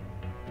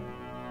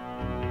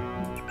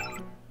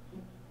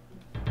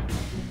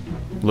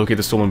 Locate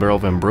the stolen barrel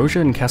of Ambrosia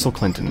in Castle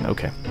Clinton.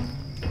 Okay.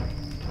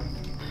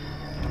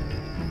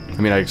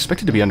 I mean, I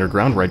expected to be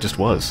underground where I just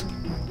was.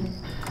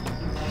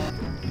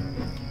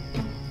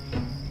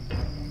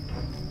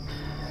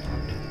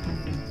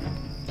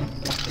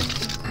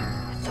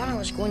 I thought I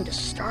was going to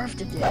starve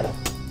to death.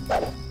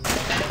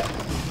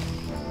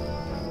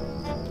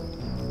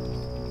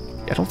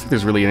 I don't think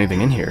there's really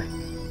anything in here.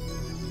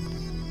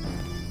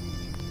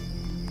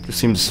 Just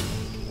seems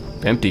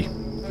empty.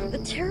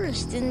 The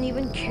terrorists didn't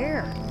even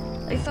care.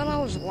 They thought I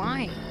was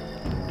lying.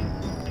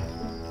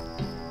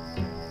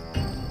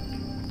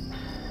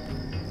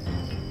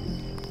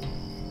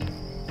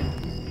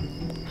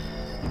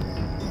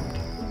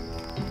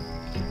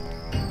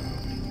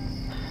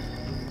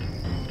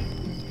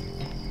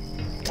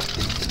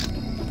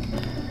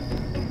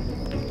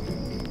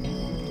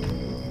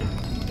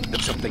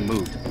 Something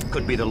moved.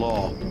 Could be the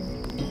law.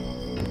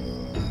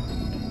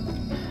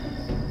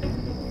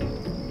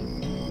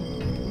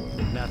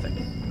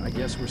 Nothing. I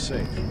guess we're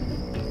safe.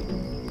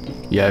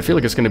 Yeah, I feel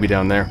like it's gonna be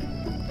down there.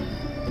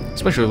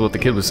 Especially with what the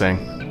kid was saying.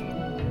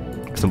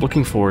 Because I'm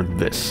looking for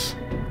this.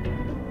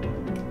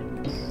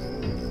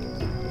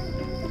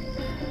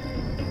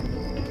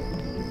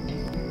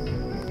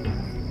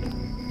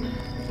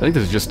 I think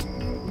this is just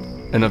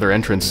another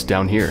entrance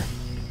down here.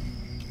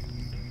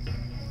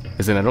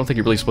 As in, I don't think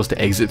you're really supposed to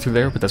exit through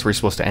there, but that's where you're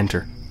supposed to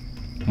enter.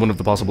 One of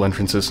the possible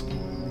entrances.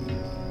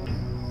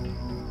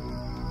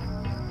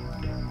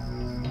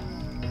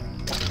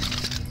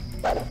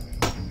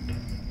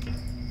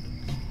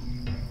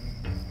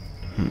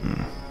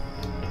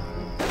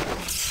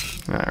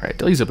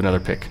 Alright, I'll use up another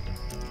pick.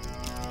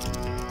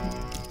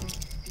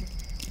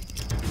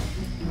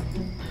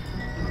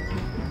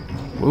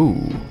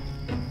 Ooh.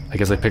 I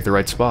guess I picked the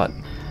right spot.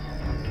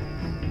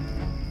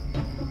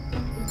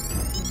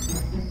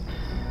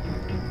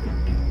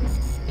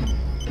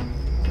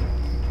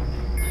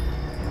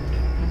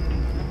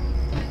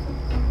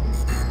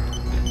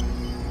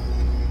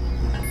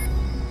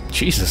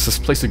 Jesus, this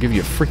place will give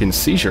you a freaking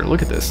seizure.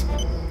 Look at this.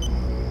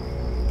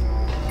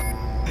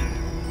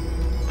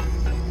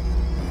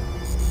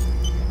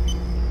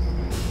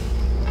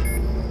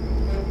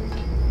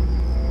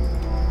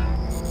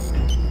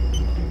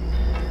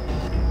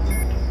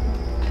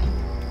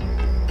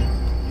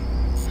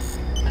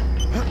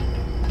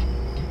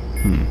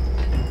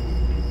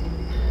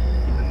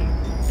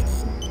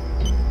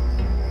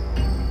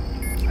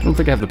 I don't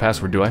think I have the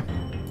password, do I?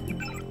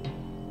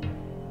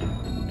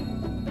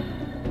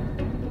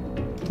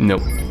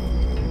 Nope.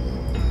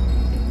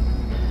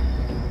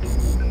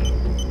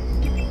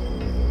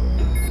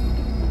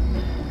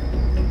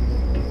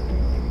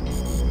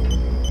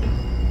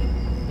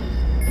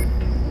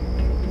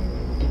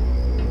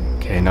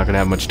 Okay, not gonna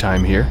have much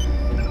time here.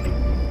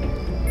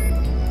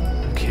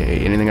 Okay,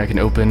 anything I can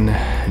open?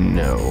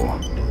 No.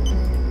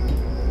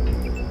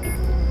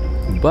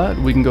 But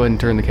we can go ahead and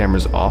turn the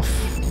cameras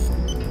off.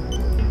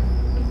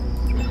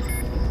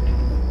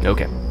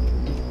 Okay.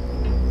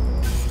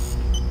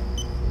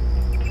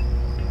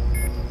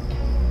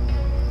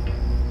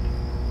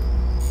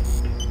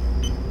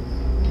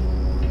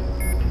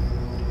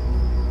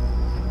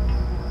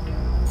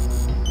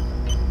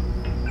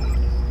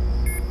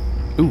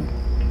 Ooh.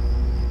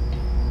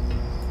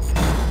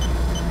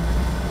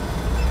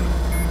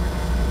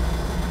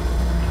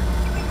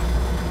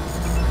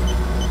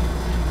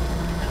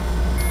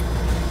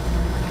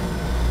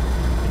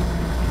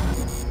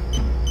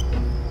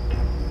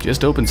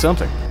 Just open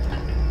something.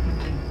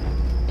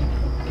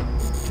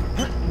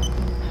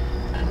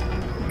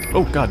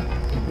 Oh god,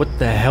 what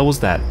the hell was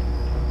that?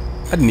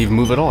 I didn't even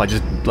move at all, I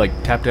just, like,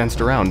 tap danced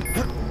around.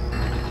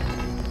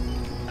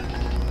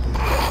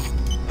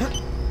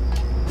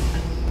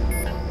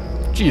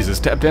 Jesus,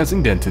 tap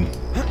dancing Denton.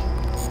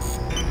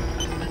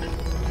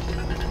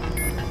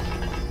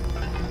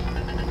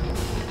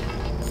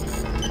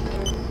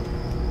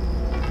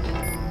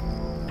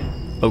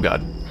 Oh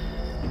god.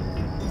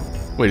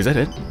 Wait, is that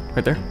it?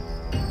 Right there?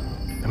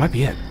 That might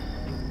be it.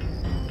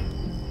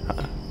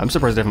 I'm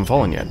surprised I haven't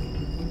fallen yet.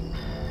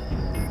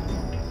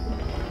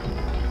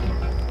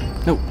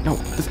 No, no,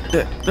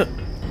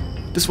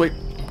 this way.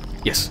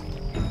 Yes.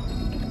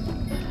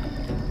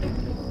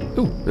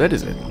 Ooh, that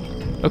is it.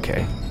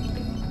 Okay.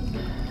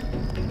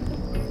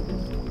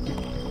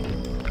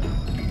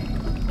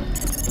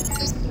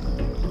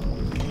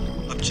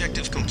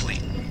 Objective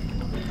complete.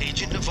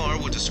 Agent Navarre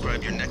will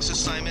describe your next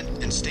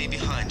assignment and stay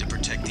behind to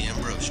protect the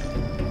Ambrosia.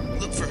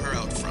 Look for her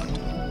out front.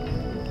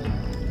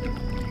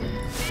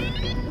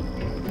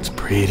 It's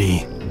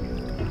pretty.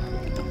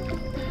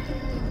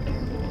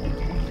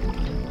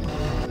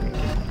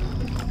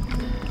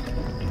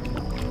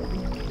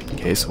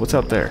 Okay, so what's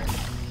out there?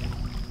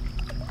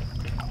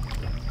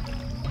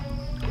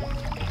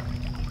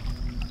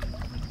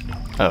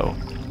 Oh.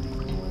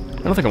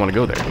 I don't think I want to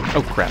go there.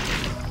 Oh, crap.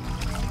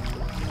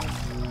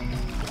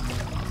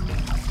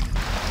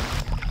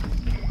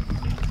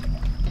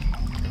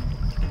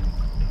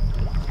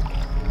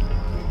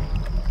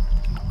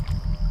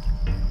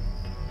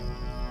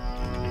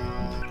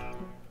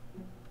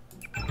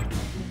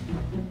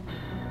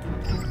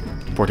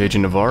 Report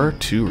Agent Navarre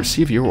to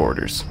receive your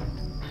orders.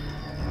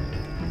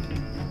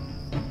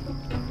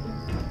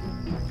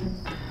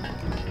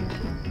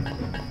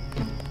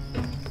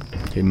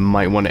 Okay,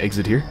 might want to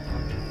exit here.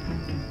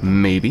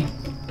 Maybe.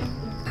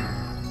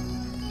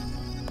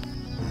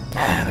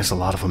 There's a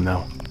lot of them,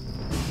 though.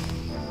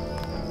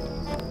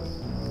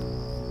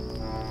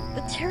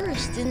 The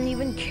terrorists didn't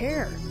even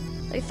care.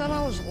 They thought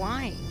I was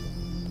lying.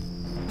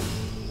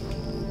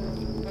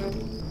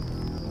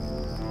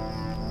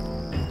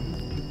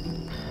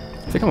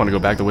 I think I want to go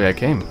back the way I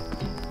came.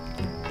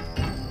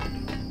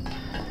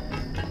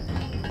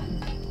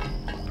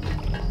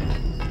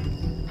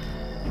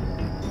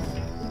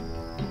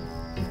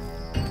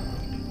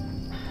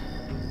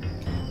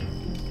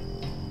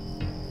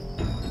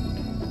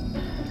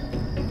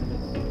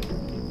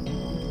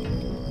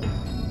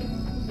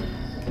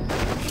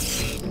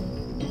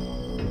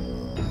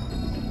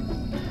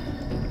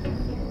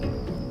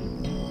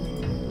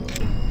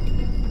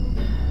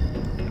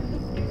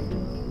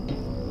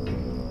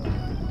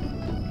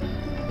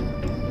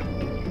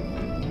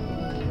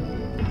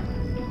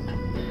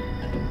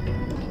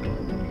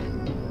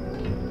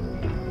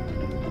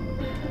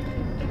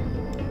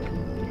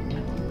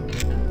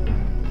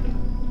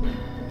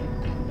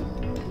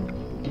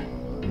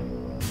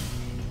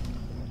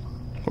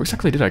 Where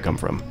exactly did I come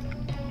from?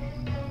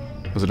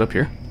 Was it up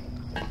here?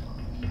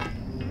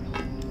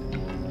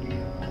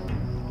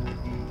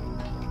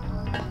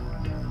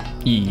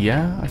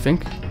 Yeah, I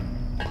think.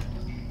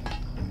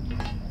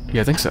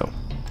 Yeah, I think so.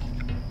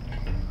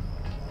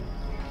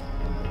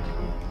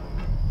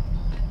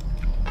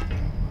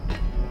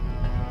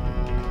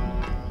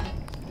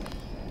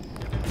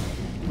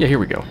 Yeah, here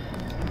we go.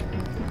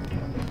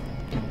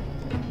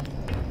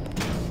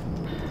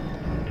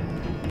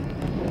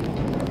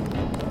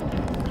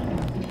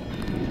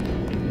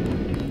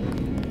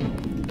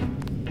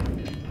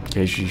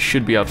 Okay, she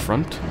should be out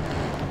front.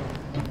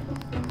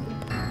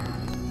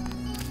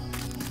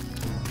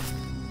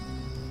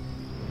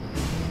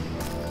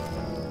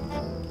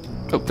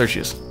 Oh, there she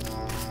is.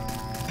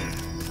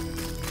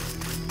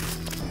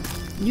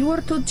 You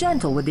were too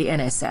gentle with the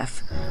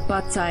NSF,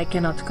 but I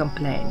cannot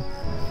complain.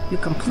 You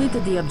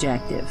completed the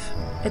objective.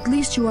 At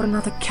least you are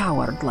not a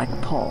coward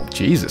like Paul.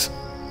 Jesus.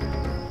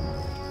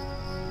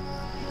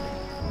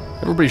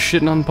 Everybody's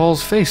shitting on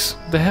Paul's face.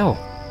 What the hell?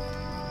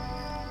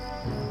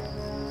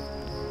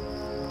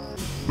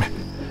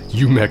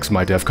 You mechs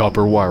might have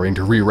copper wiring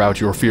to reroute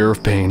your fear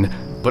of pain,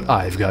 but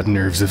I've got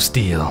nerves of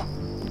steel.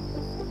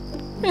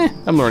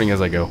 I'm learning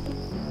as I go.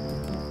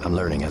 I'm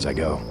learning as I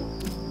go.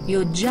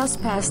 You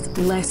just passed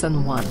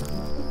Lesson 1.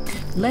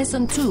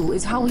 Lesson 2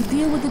 is how we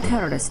deal with the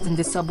terrorists in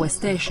the subway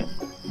station.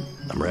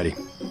 I'm ready.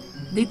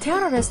 The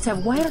terrorists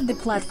have wired the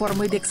platform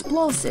with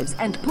explosives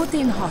and put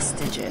in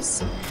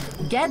hostages.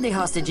 Get the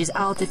hostages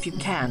out if you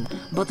can,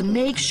 but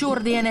make sure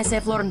the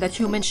NSF learn that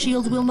human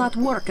shields will not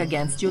work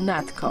against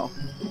UNATCO.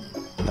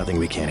 Nothing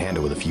we can't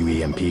handle with a few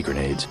EMP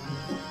grenades.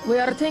 We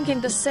are thinking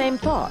the same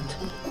thought.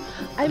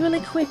 I will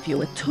equip you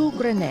with 2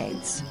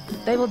 grenades.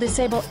 They will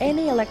disable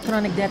any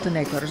electronic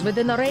detonators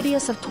within a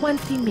radius of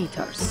 20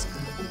 meters.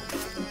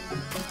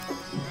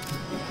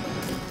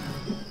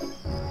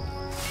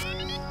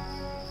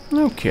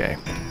 Okay.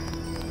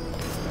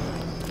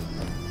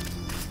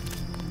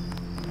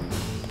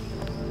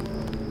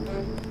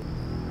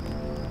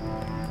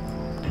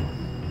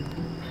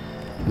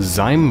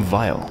 Zyme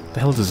vial.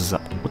 The hell is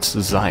what's the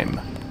Zyme?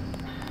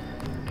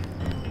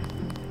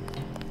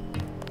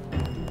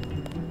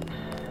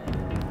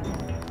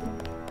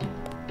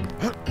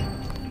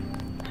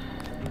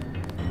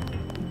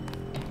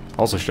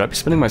 Also, should I be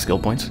spending my skill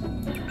points?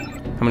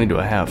 How many do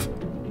I have?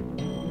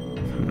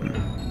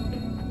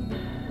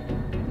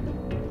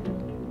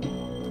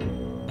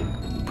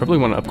 Probably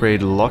want to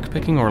upgrade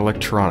lockpicking or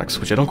electronics,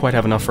 which I don't quite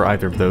have enough for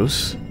either of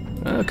those.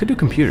 Could do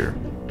computer.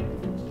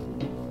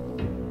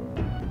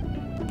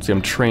 See,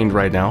 I'm trained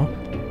right now.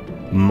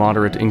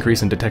 Moderate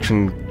increase in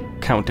detection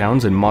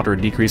countdowns and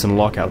moderate decrease in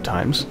lockout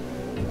times.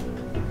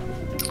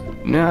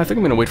 Nah, I think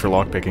I'm gonna wait for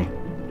lockpicking.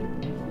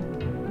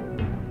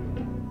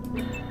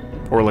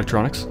 Or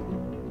electronics.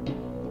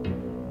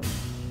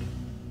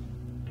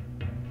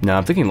 Nah,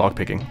 I'm thinking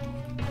lockpicking.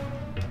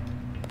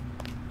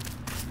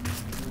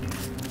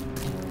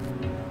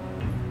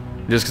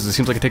 Just because it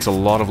seems like it takes a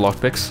lot of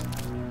lockpicks,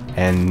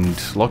 and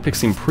lockpicks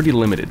seem pretty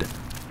limited.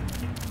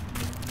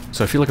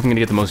 So I feel like I'm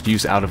gonna get the most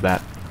use out of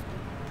that.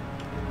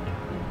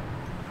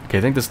 Okay,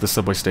 I think this is the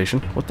subway station.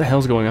 What the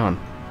hell's going on?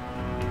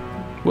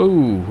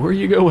 Whoa, where are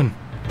you going?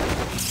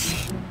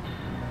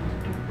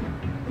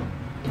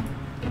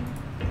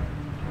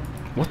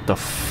 What the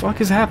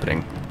fuck is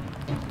happening?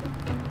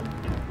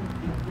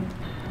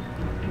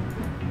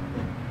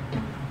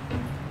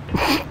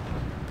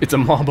 It's a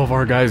mob of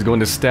our guys going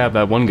to stab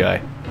that one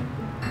guy.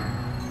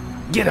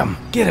 Get him!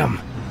 Get him!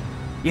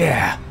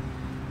 Yeah!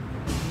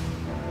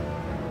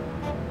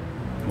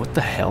 What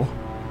the hell?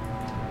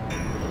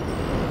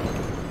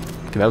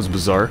 Okay, that was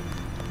bizarre.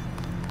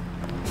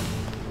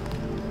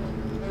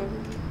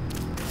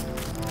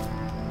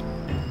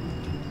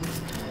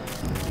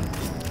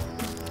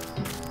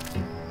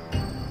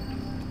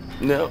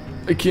 No,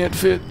 I can't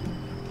fit.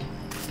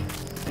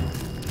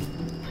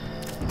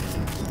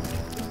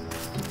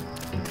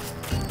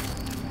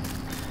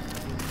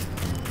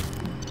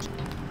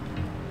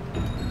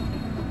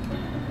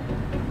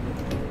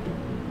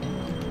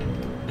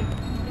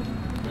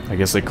 I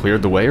guess they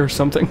cleared the way or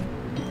something?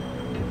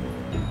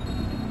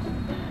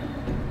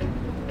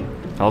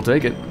 I'll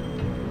take it.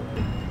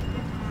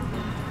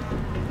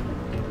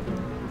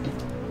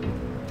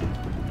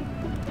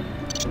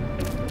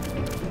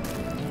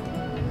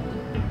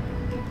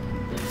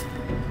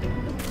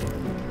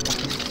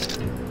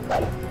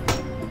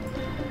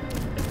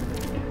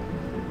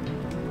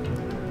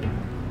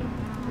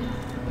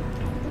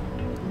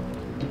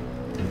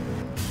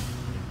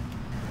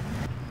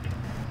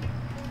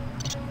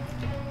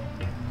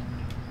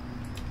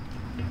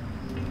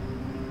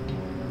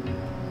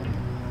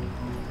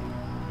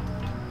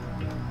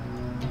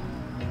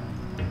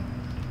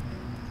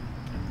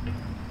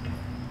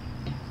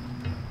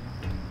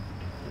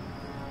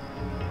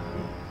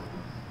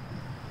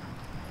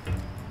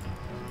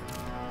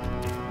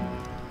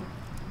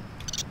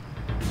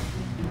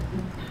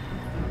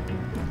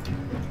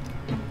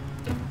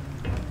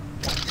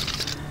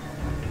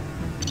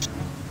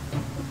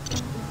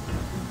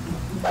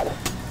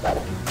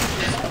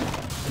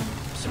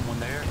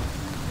 there?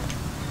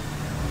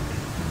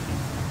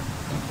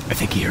 I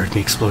think he heard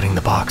me exploding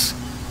the box.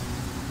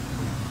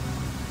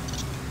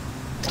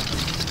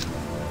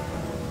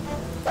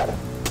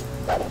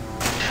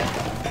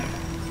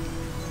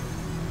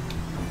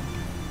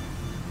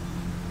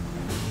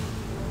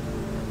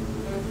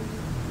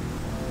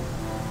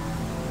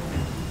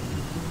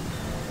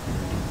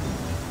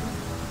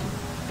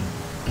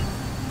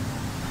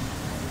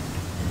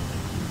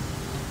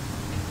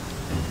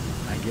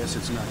 I guess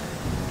it's not.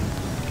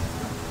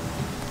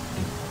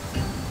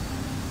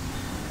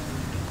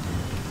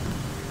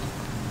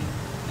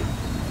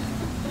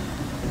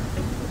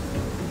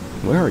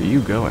 Where are you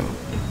going?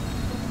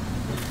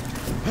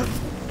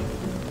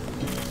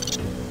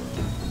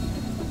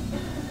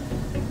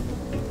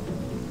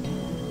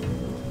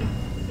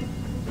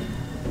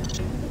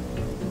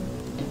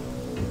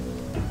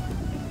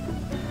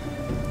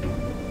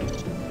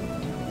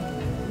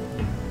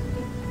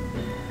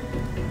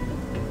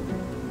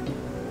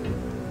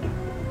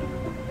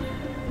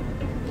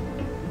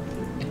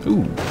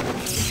 Ooh.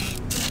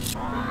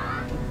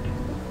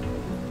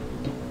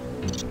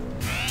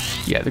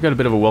 Yeah, they got a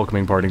bit of a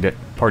welcoming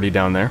party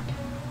down there.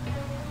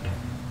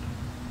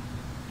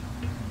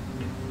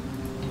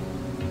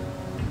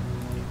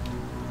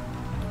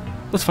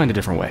 Let's find a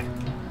different way.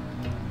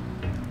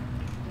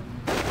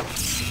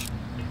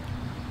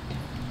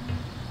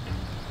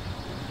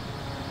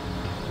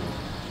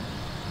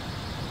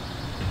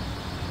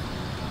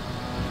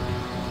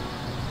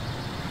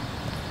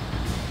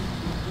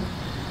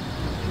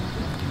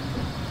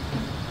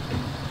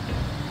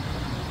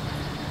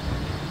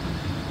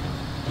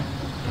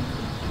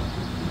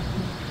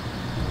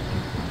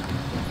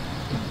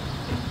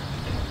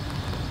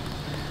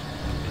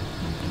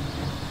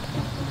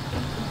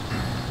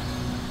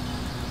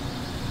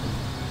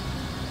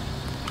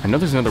 I know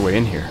there's another way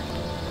in here.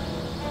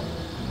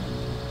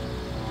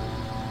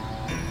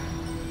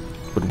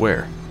 But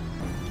where?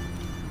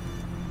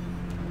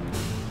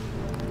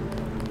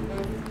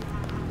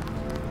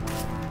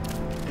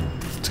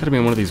 It's gotta be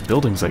in one of these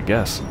buildings, I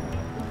guess.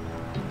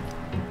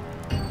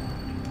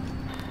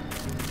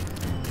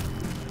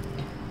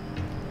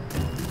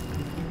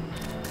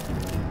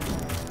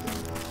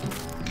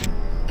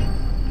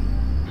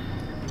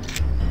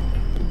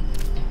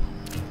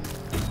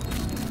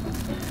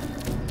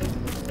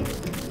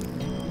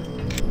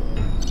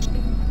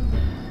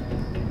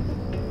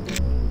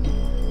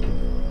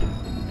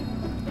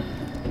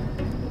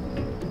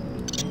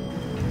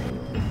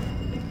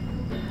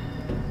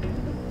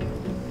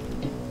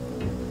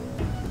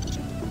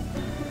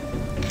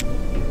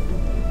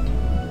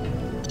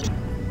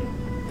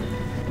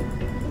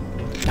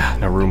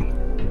 No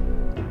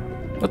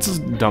room. Let's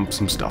just dump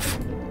some stuff.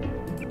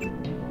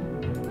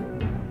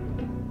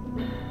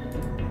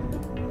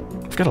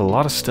 I've got a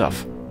lot of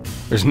stuff.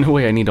 There's no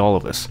way I need all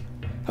of this.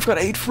 I've got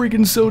 8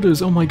 freaking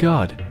sodas, oh my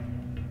god.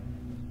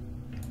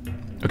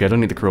 Okay, I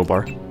don't need the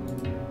crowbar.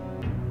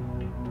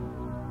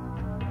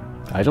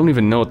 I don't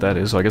even know what that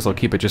is, so I guess I'll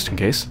keep it just in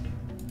case.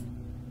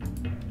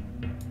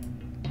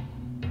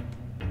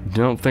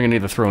 Don't think I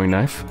need the throwing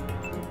knife.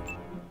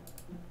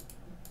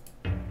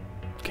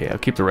 Okay, I'll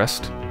keep the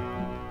rest.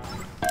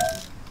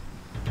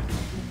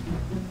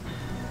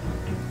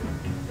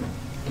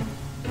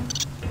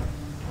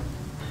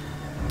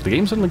 The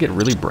game suddenly get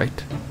really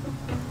bright.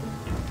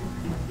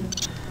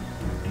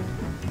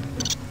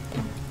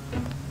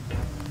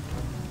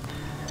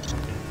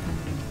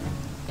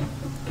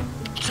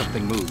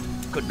 Something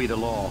moved. Could be the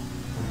law.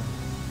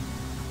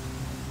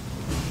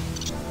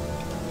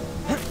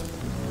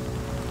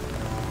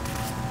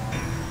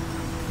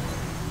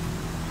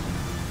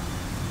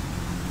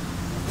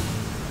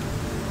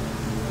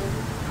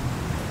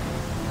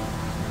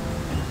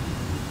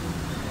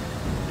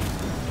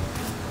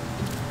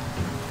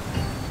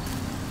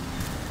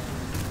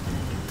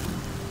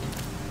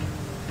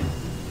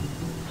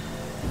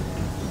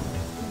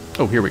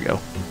 Oh, here we go.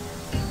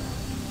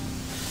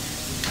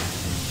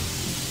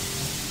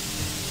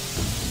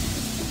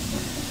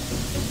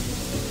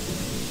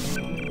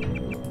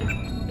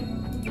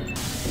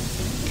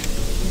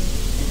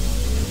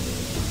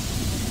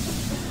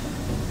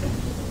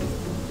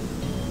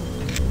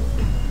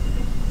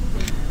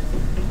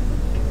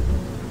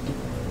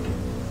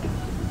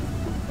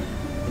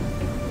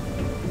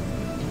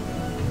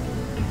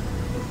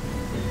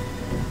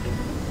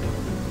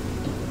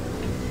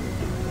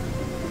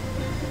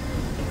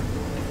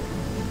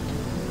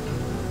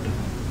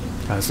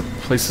 This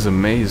place is a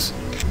maze.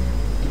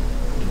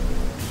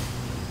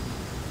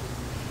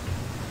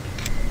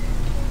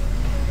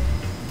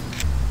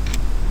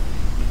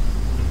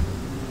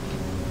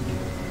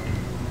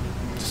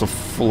 It's so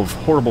full of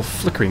horrible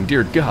flickering.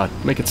 Dear God,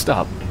 make it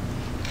stop.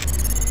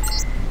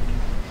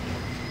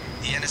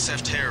 The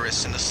NSF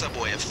terrorists in the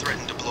subway have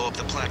threatened to blow up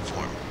the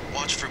platform.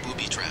 Watch for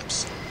booby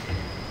traps.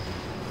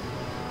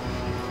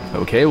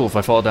 Okay, well if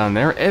I fall down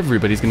there,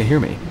 everybody's gonna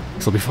hear me.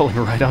 So I'll be falling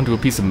right onto a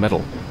piece of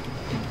metal.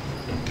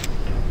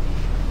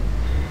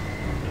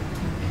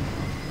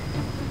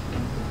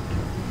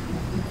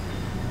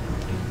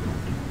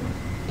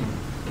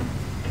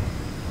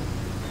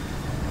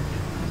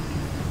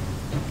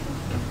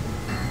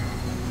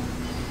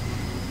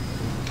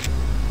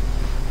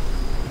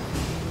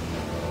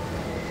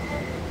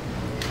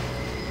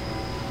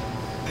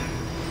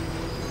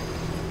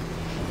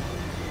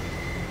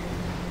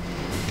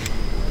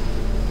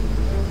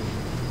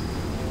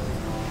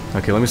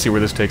 Okay, let me see where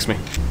this takes me.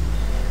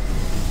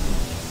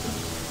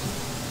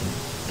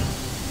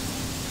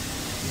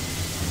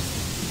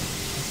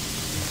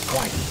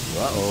 Quiet.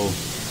 Uh-oh.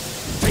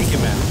 Take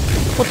him out.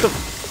 What the?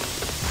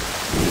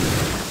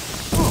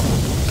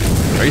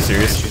 Are you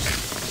serious?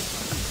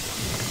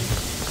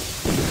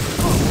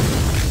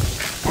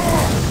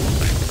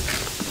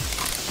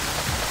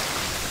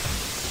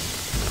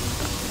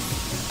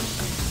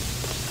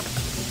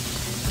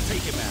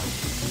 Take him out.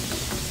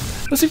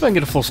 Let's see if I can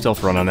get a full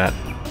stealth run on that.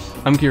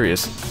 I'm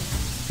curious.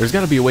 There's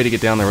got to be a way to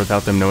get down there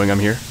without them knowing I'm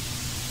here.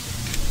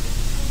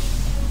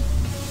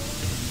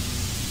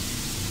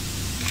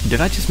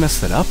 Did I just mess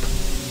that up?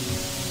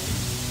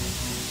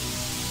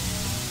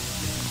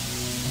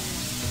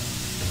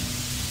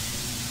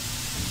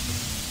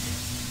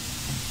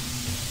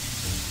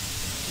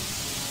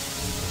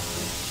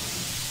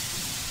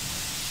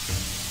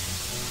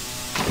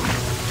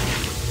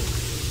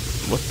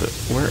 What the?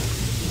 Where?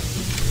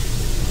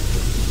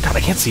 God,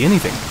 I can't see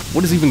anything.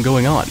 What is even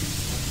going on?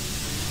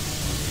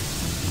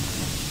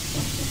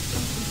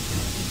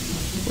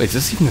 Wait, is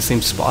this even the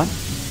same spot?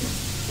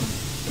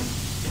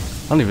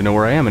 I don't even know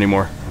where I am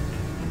anymore.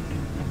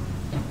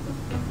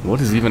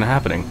 What is even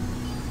happening?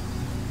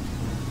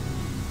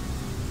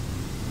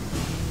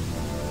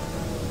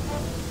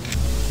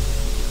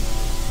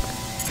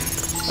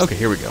 Okay,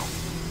 here we go.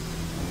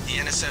 The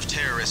NSF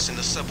terrorists in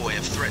the subway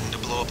have threatened to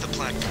blow up the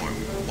platform.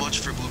 Watch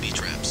for booby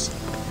traps.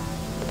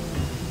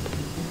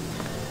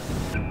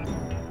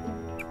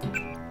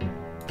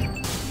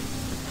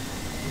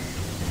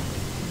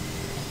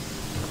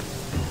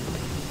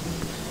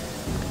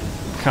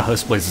 God,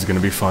 this place is gonna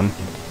be fun.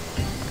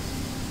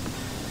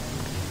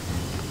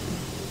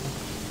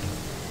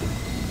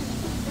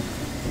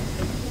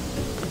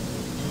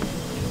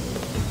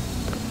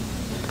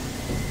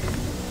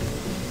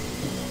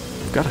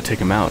 I've gotta take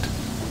him out.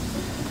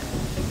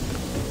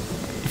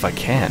 If I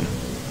can.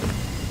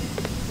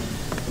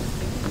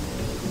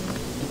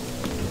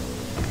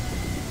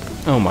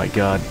 Oh my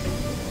god.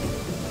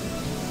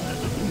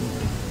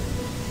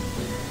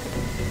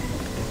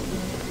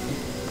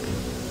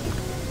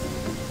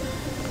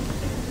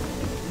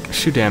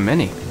 Too damn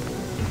many.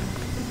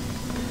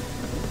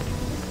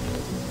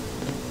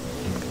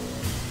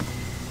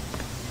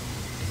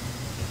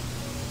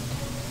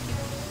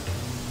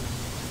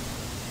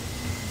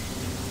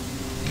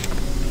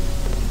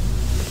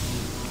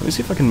 Let me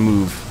see if I can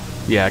move.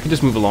 Yeah, I can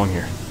just move along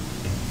here.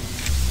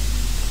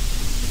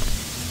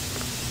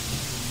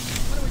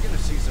 When are we gonna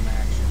see some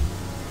action?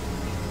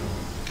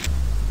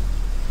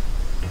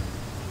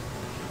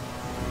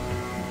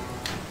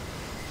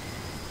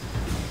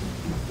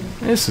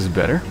 This is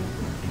better.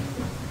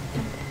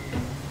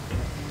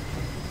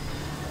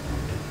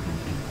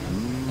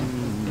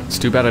 It's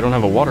too bad I don't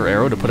have a water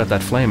arrow to put out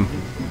that flame.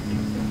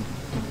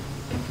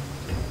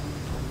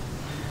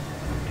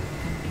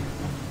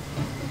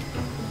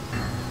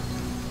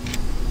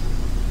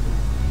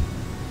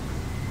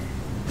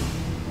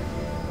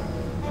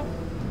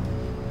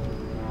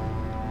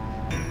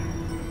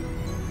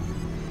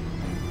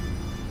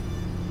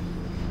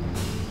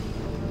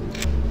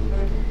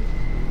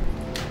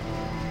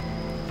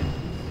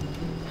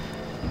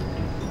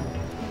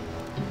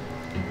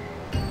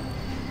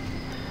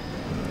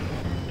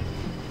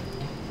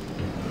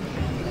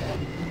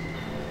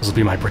 This will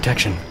be my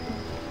protection.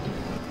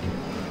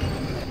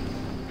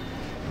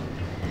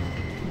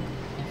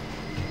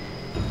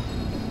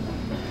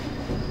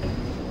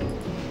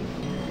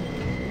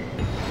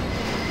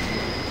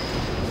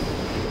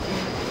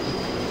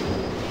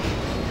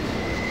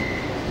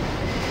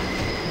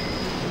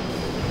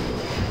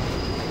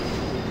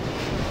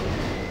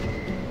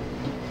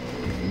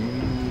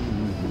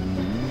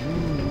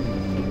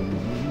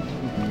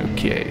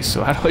 Okay,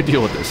 so how do I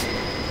deal with this?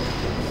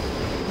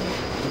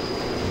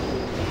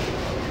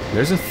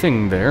 There's a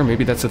thing there.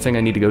 Maybe that's the thing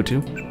I need to go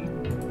to.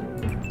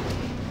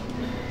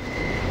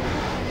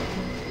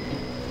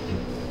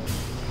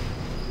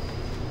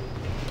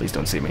 Please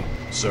don't see me.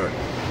 Sir,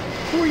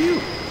 Who are you?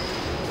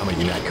 I'm a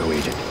UNATCO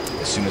agent.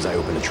 As soon as I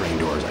open the train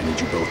doors, I need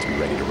you both to be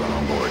ready to run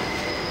on board.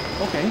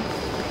 Okay.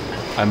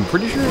 I'm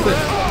pretty sure that...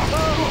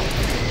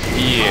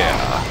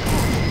 Yeah.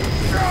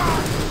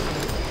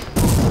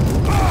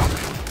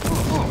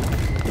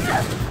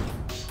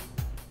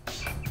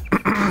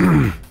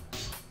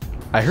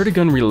 I heard a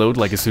gun reload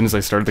like as soon as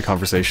I started the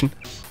conversation.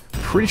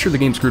 Pretty sure the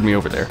game screwed me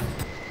over there.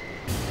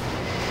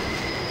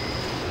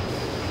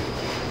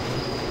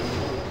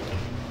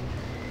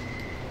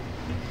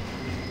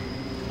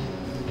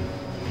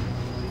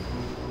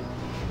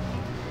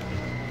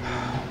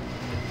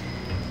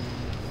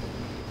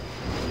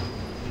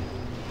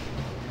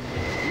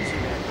 These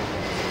are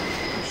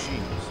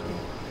machines.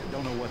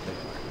 Don't know what they are.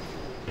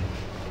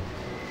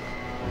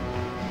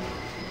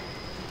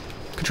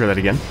 Could try that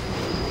again.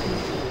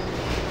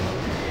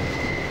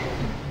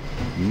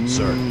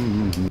 Sir,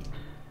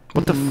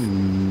 What the f...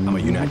 I'm a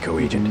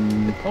UNATCO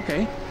agent.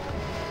 Okay.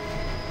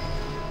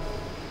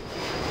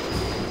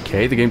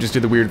 Okay, the game just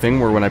did the weird thing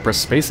where when I press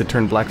space it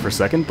turned black for a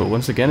second, but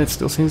once again it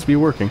still seems to be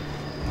working.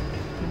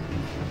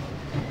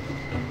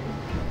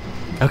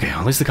 Okay,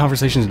 at least the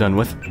conversation's done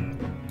with.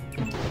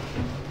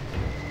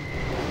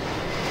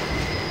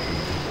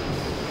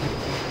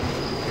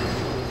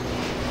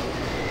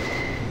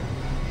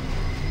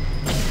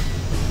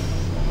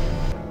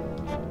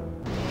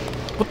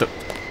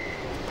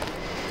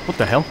 What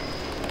the hell?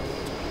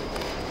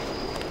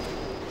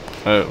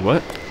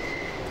 What?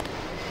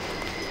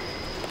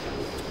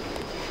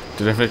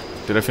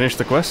 Did I finish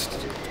the quest?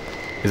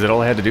 Is it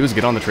all I had to do is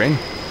get on the train?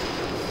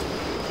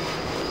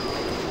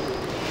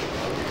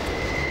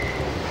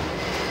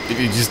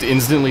 It just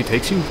instantly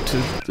takes you to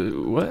the...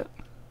 what?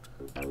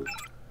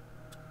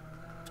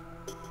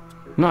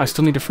 No, I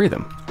still need to free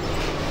them.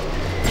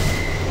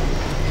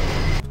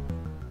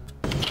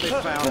 They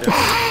found it.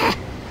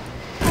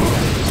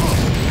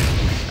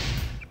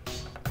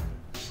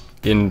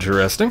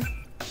 Interesting.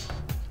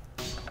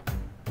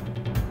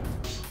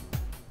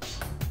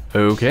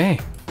 Okay.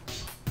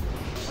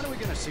 When are we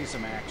gonna see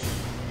some action?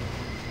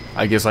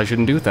 I guess I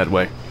shouldn't do it that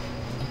way.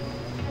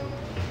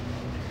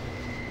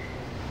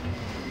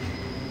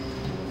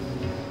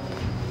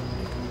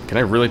 Can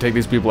I really take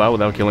these people out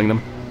without killing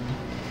them?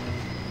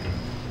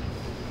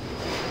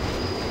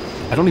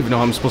 I don't even know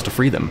how I'm supposed to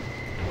free them.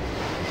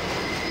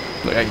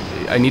 Like,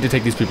 I need to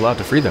take these people out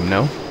to free them,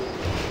 no?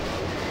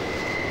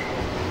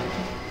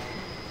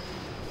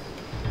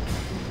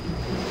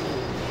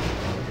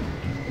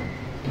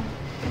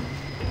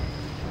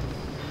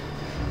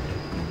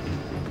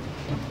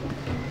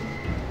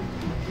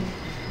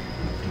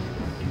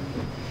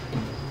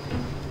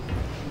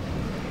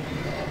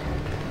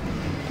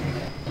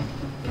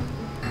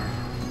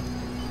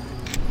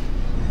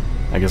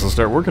 I guess I'll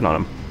start working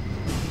on them.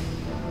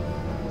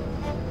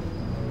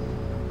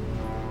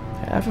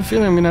 I have a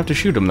feeling I'm gonna have to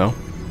shoot him, though. I'm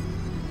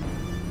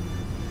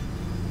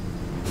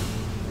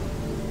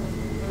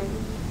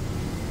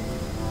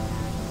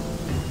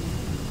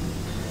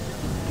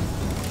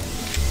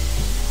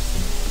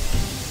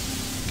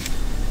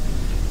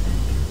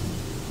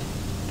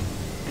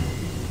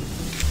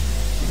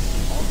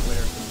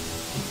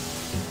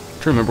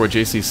trying to remember what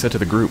JC said to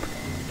the group.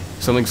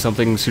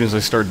 Something, as soon as I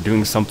start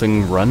doing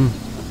something, run?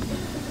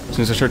 As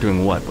soon as I start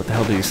doing what? What the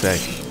hell did he say?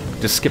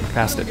 Just skip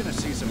past it. We're gonna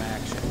see some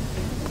action.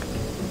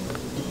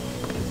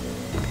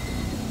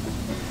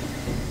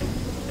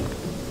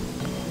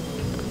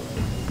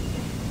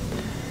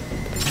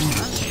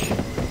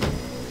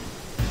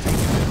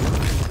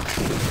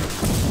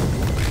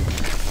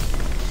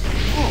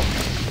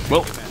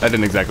 Well, that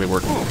didn't exactly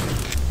work.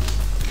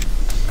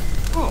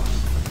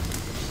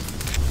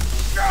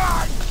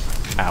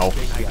 Ow.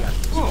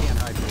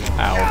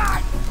 Ow.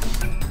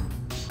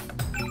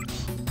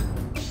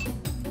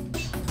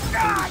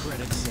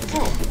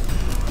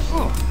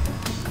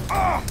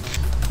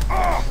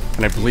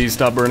 Can I please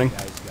stop burning?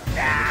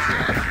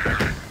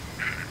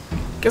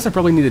 Guess I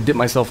probably need to dip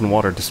myself in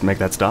water just to make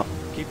that stop.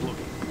 Keep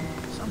looking.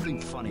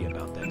 Something funny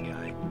about that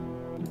guy.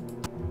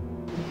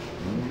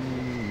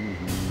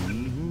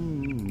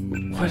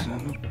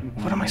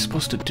 What am I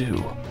supposed to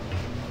do?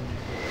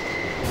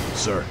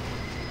 Sir.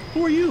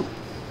 Who are you?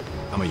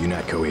 I'm a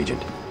UNATCO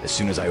agent. As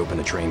soon as I open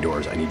the train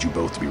doors, I need you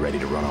both to be ready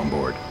to run on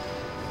board.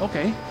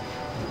 Okay.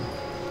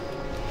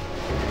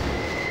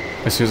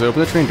 As soon as I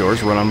open the train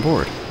doors, run on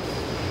board.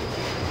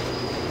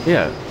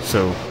 Yeah,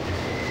 so...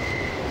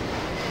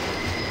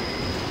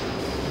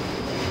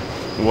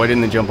 why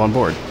didn't they jump on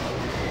board?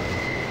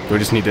 Do I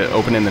just need to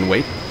open it and then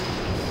wait?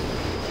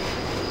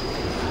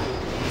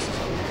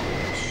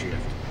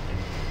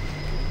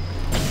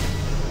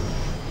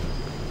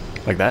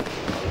 Like that?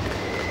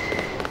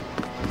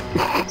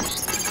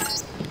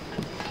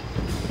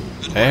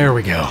 There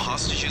we go. The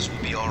hostages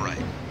will be all right.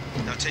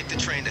 Now take the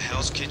train to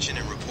Hell's Kitchen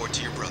and report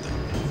to your brother.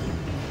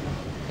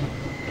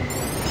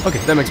 Okay,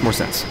 that makes more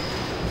sense.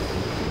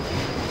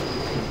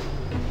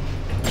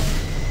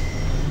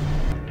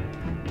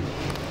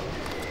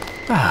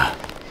 Ah.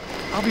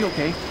 I'll be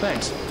okay,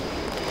 thanks.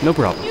 No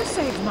problem. You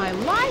saved my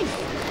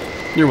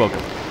life! You're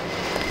welcome.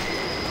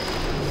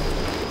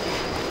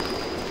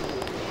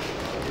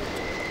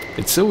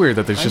 It's so weird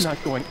that there's just... I'm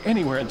not going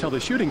anywhere until the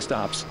shooting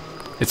stops.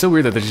 It's so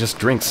weird that there's just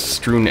drinks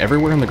strewn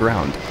everywhere on the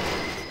ground.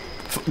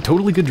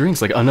 Totally good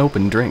drinks, like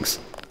unopened drinks.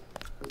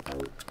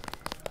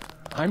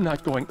 I'm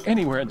not going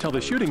anywhere until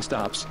the shooting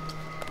stops.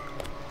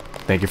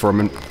 Thank you for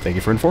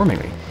informing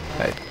me.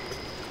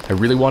 I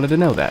really wanted to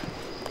know that.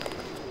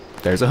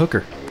 There's a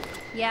hooker.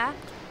 Yeah?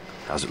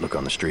 How's it look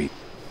on the street?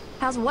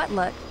 How's what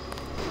look?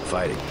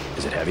 Fighting.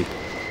 Is it heavy?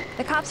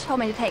 The cops told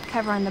me to take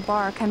cover in the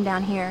bar or come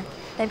down here.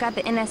 They've got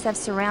the NSF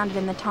surrounded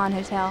in the Ton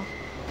Hotel.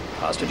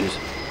 Hostages?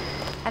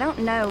 I don't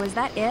know. Is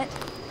that it?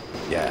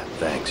 Yeah,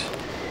 thanks.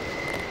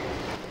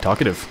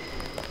 Talkative.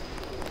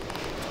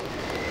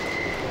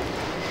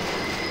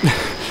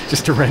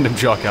 Just a random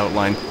jock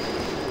outline.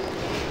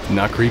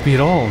 Not creepy at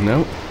all,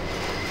 no.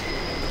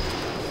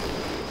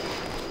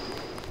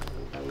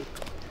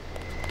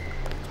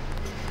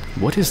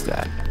 What is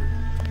that?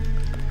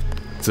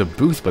 It's a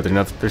booth, but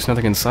there's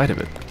nothing inside of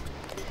it.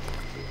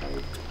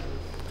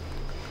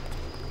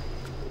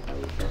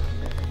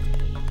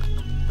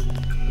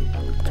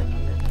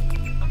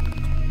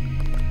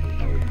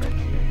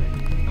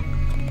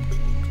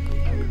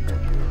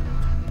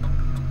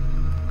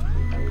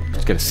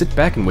 gotta sit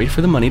back and wait for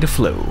the money to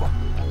flow.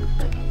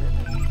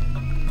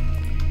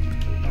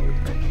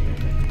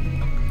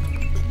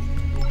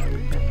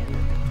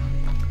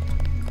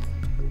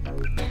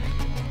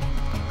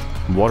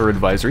 Water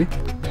advisory.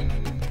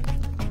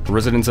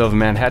 Residents of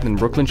Manhattan and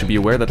Brooklyn should be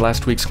aware that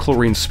last week's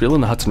chlorine spill in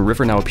the Hudson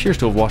River now appears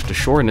to have washed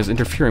ashore and is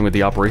interfering with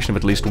the operation of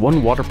at least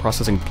one water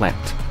processing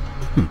plant.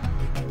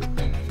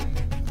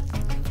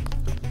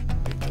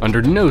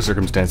 Under no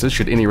circumstances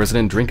should any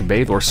resident drink,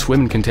 bathe, or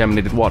swim in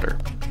contaminated water.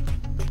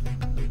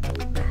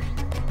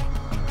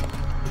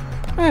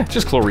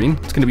 Just chlorine.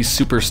 It's gonna be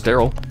super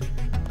sterile.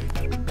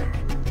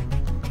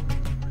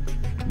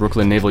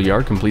 Brooklyn Naval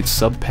Yard completes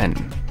sub-pen.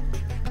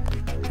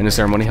 In a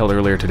ceremony held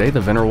earlier today,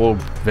 the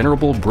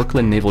venerable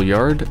Brooklyn Naval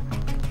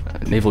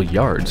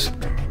Yards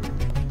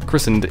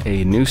christened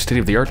a new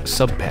state-of-the-art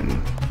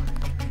sub-pen.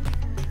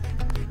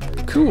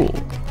 Cool.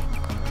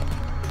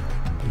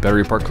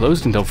 Battery Park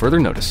closed until further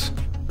notice.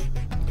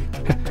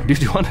 Due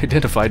to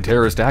unidentified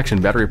terrorist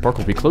action, Battery Park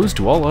will be closed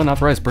to all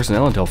unauthorized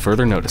personnel until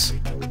further notice.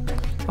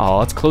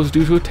 Aw, it's closed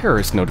due to a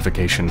terrorist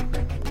notification.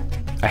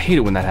 I hate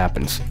it when that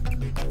happens.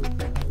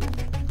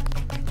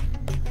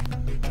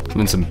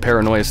 And some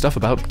paranoia stuff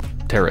about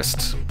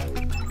terrorists.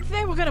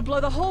 They were gonna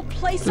blow the whole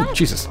place up.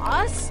 Jesus.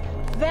 Us,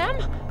 them,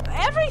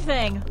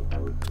 everything.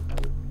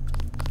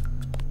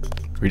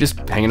 Were you just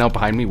hanging out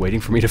behind me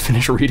waiting for me to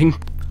finish reading?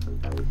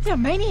 They're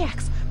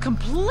maniacs.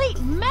 Complete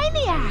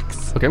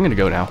maniacs. Okay, I'm gonna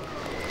go now.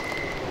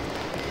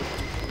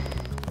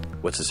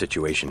 What's the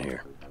situation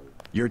here?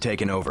 You're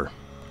taking over.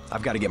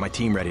 I've got to get my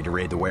team ready to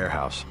raid the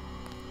warehouse.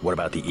 What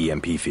about the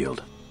EMP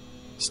field?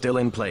 Still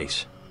in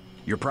place.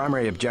 Your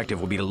primary objective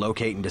will be to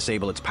locate and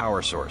disable its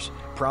power source,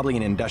 probably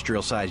an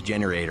industrial-sized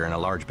generator in a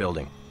large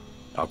building.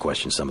 I'll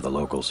question some of the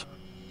locals.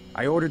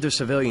 I ordered the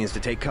civilians to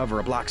take cover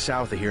a block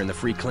south of here in the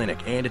Free Clinic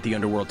and at the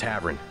Underworld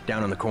Tavern,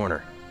 down on the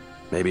corner.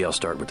 Maybe I'll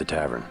start with the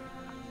tavern.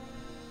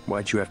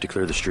 Why'd you have to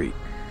clear the street?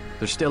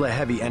 There's still a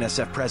heavy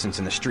NSF presence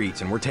in the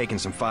streets, and we're taking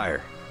some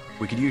fire.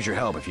 We could use your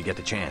help if you get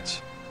the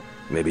chance.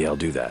 Maybe I'll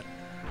do that.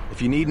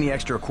 If you need any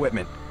extra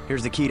equipment,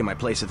 here's the key to my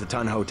place at the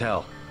Ton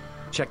Hotel.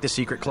 Check the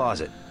secret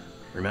closet.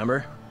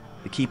 Remember?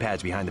 The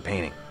keypad's behind the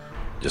painting.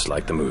 Just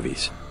like the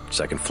movies.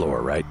 Second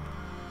floor, right?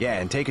 Yeah,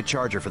 and take a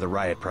charger for the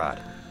riot prod.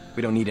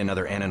 We don't need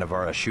another Anna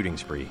Navarra shooting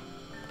spree.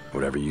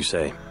 Whatever you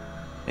say.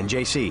 And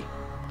JC,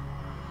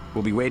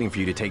 we'll be waiting for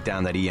you to take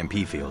down that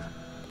EMP field.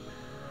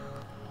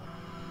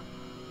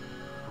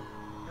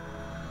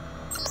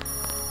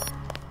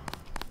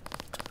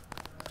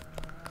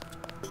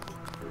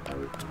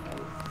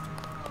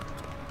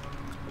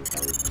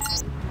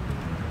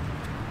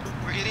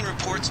 We're getting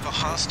reports of a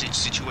hostage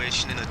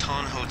situation in the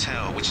Ton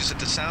Hotel, which is at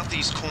the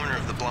southeast corner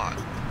of the block.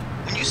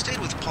 When you stayed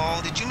with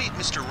Paul, did you meet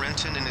Mr.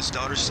 Renton and his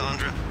daughter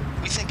Sandra?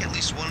 We think at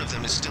least one of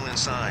them is still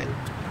inside.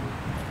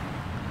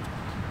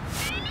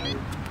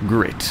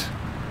 Great.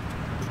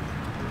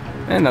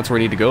 And that's where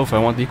I need to go if I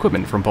want the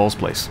equipment from Paul's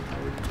place.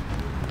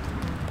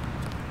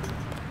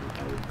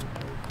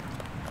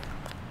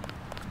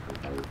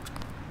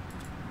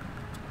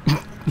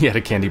 He had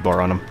a candy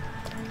bar on him.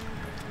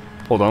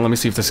 Hold on, let me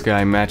see if this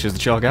guy matches the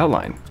chalk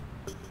outline.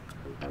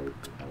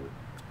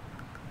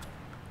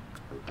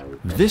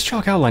 This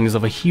chalk outline is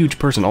of a huge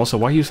person. Also,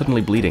 why are you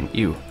suddenly bleeding?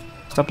 Ew.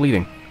 Stop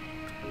bleeding.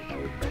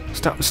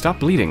 Stop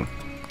bleeding.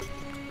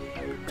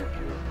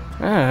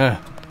 I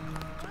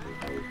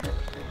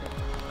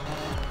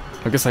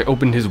guess I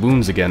opened his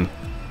wounds again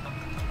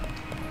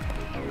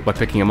by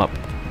picking him up.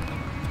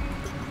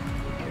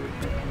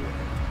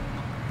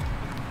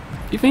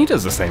 Even he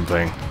does the same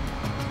thing.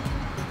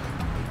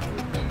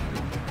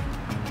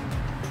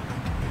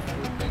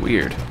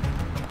 Weird.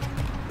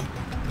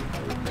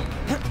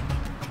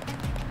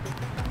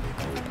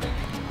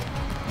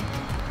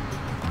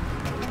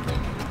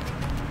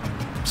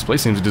 This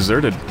place seems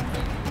deserted.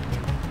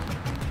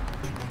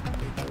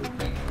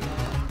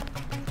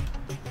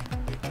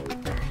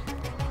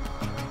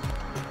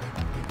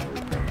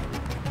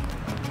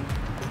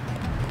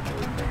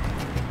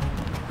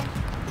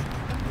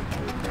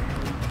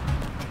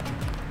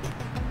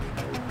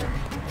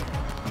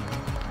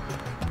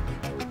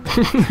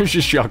 There's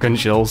just shotgun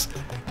shells.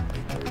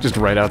 Just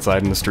right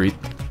outside in the street.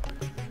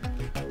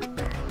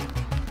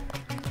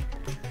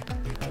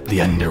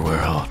 The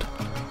underworld.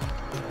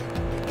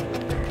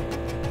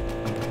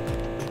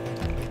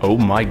 Oh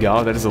my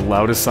god, that is the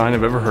loudest sign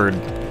I've ever heard.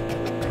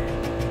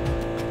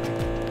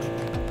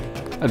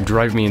 That'd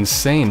drive me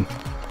insane.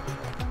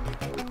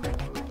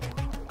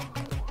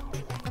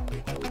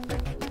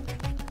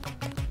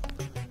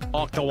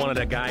 Talk to one of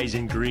the guys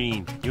in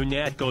green. You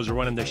Natcos are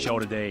running the show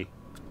today.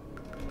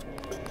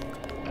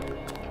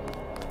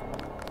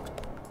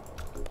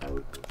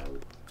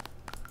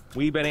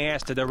 We've been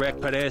asked to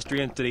direct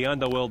pedestrians to the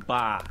Underworld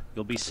Bar.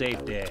 You'll be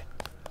safe there.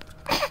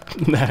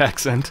 That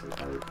accent.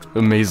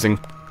 Amazing.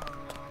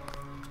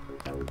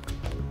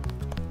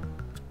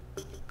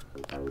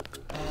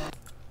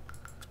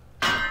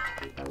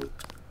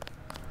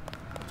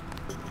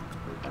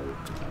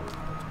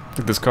 I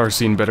think this car's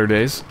seen better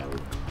days.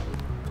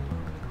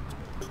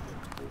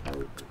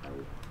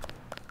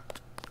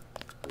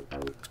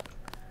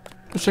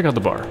 let's check out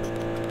the bar.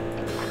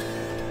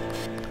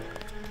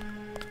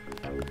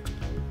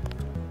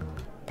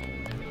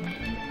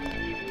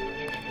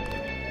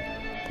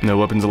 No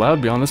weapons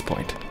allowed beyond this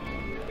point.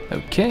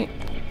 Okay.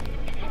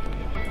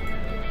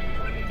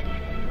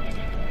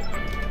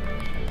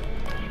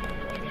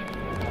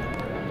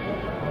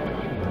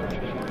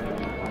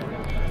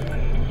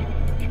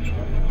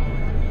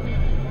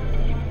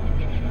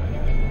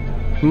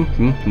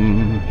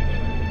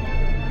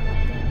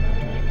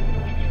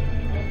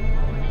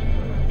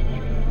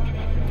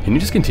 Can you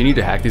just continue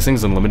to hack these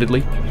things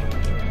unlimitedly?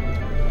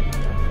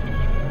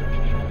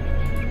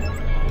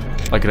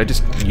 Like, could I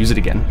just use it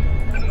again?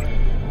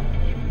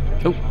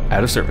 Oh,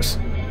 out of service.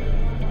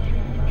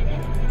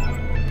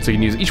 So you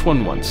can use each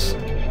one once.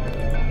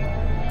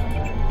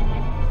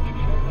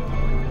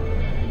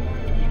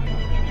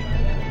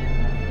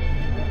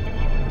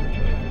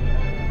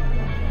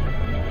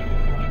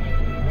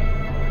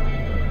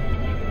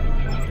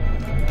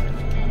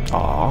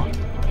 Aw,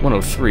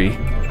 103.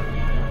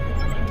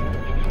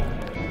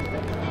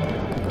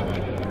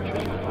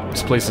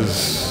 This place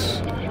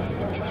is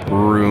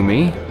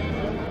roomy.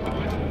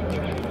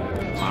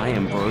 Hi,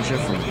 Ambrosia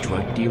from the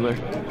drug dealer.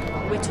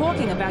 We're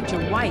talking about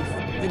your wife,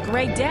 the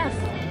Grey Death.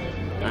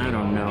 I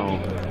don't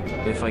know.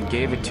 If I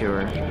gave it to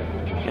her,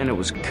 and it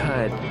was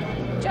cut...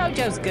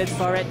 Jojo's good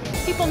for it.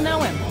 People know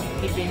him.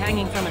 He'd be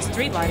hanging from a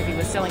streetlight if he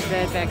was selling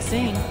bad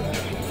vaccine.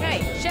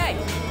 Hey, Shay,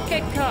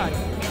 kick card.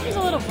 Here's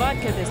a little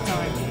vodka this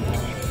time.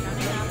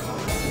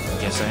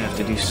 Guess I have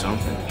to do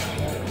something.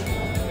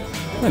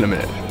 Wait a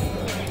minute.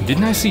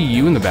 Didn't I see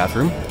you in the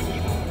bathroom?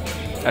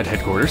 At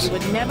headquarters? You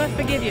would never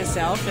forgive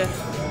yourself if...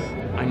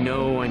 I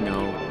know.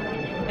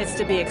 It's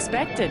to be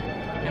expected.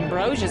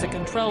 Ambrosia's a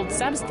controlled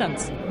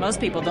substance.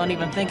 Most people don't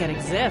even think it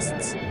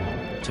exists.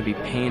 To be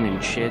paying in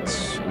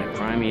chits in a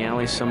grimy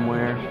alley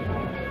somewhere.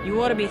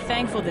 You ought to be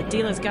thankful the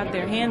dealers got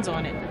their hands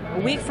on it. A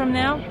week from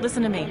now,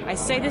 listen to me. I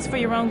say this for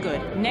your own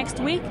good. Next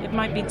week, it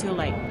might be too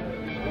late.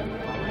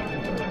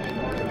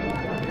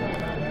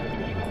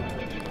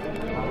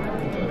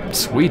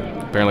 Sweet.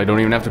 Apparently I don't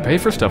even have to pay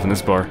for stuff in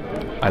this bar.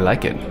 I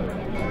like it.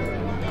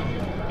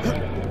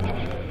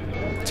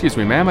 Excuse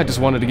me, ma'am, I just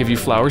wanted to give you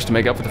flowers to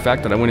make up for the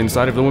fact that I went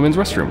inside of the women's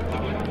restroom,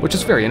 which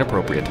is very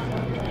inappropriate.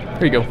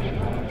 Here you go.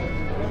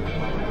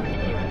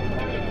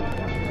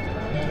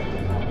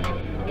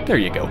 There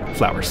you go,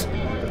 flowers.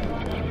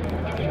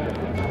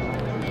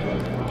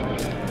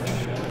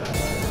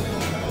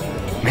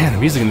 Man, the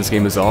music in this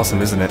game is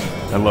awesome, isn't it?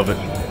 I love it.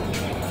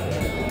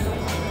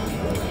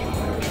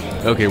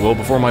 Okay, well,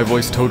 before my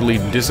voice totally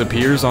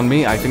disappears on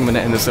me, I think I'm gonna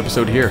end this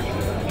episode here.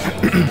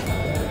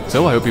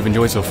 So, I hope you've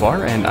enjoyed so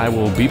far, and I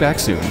will be back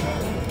soon.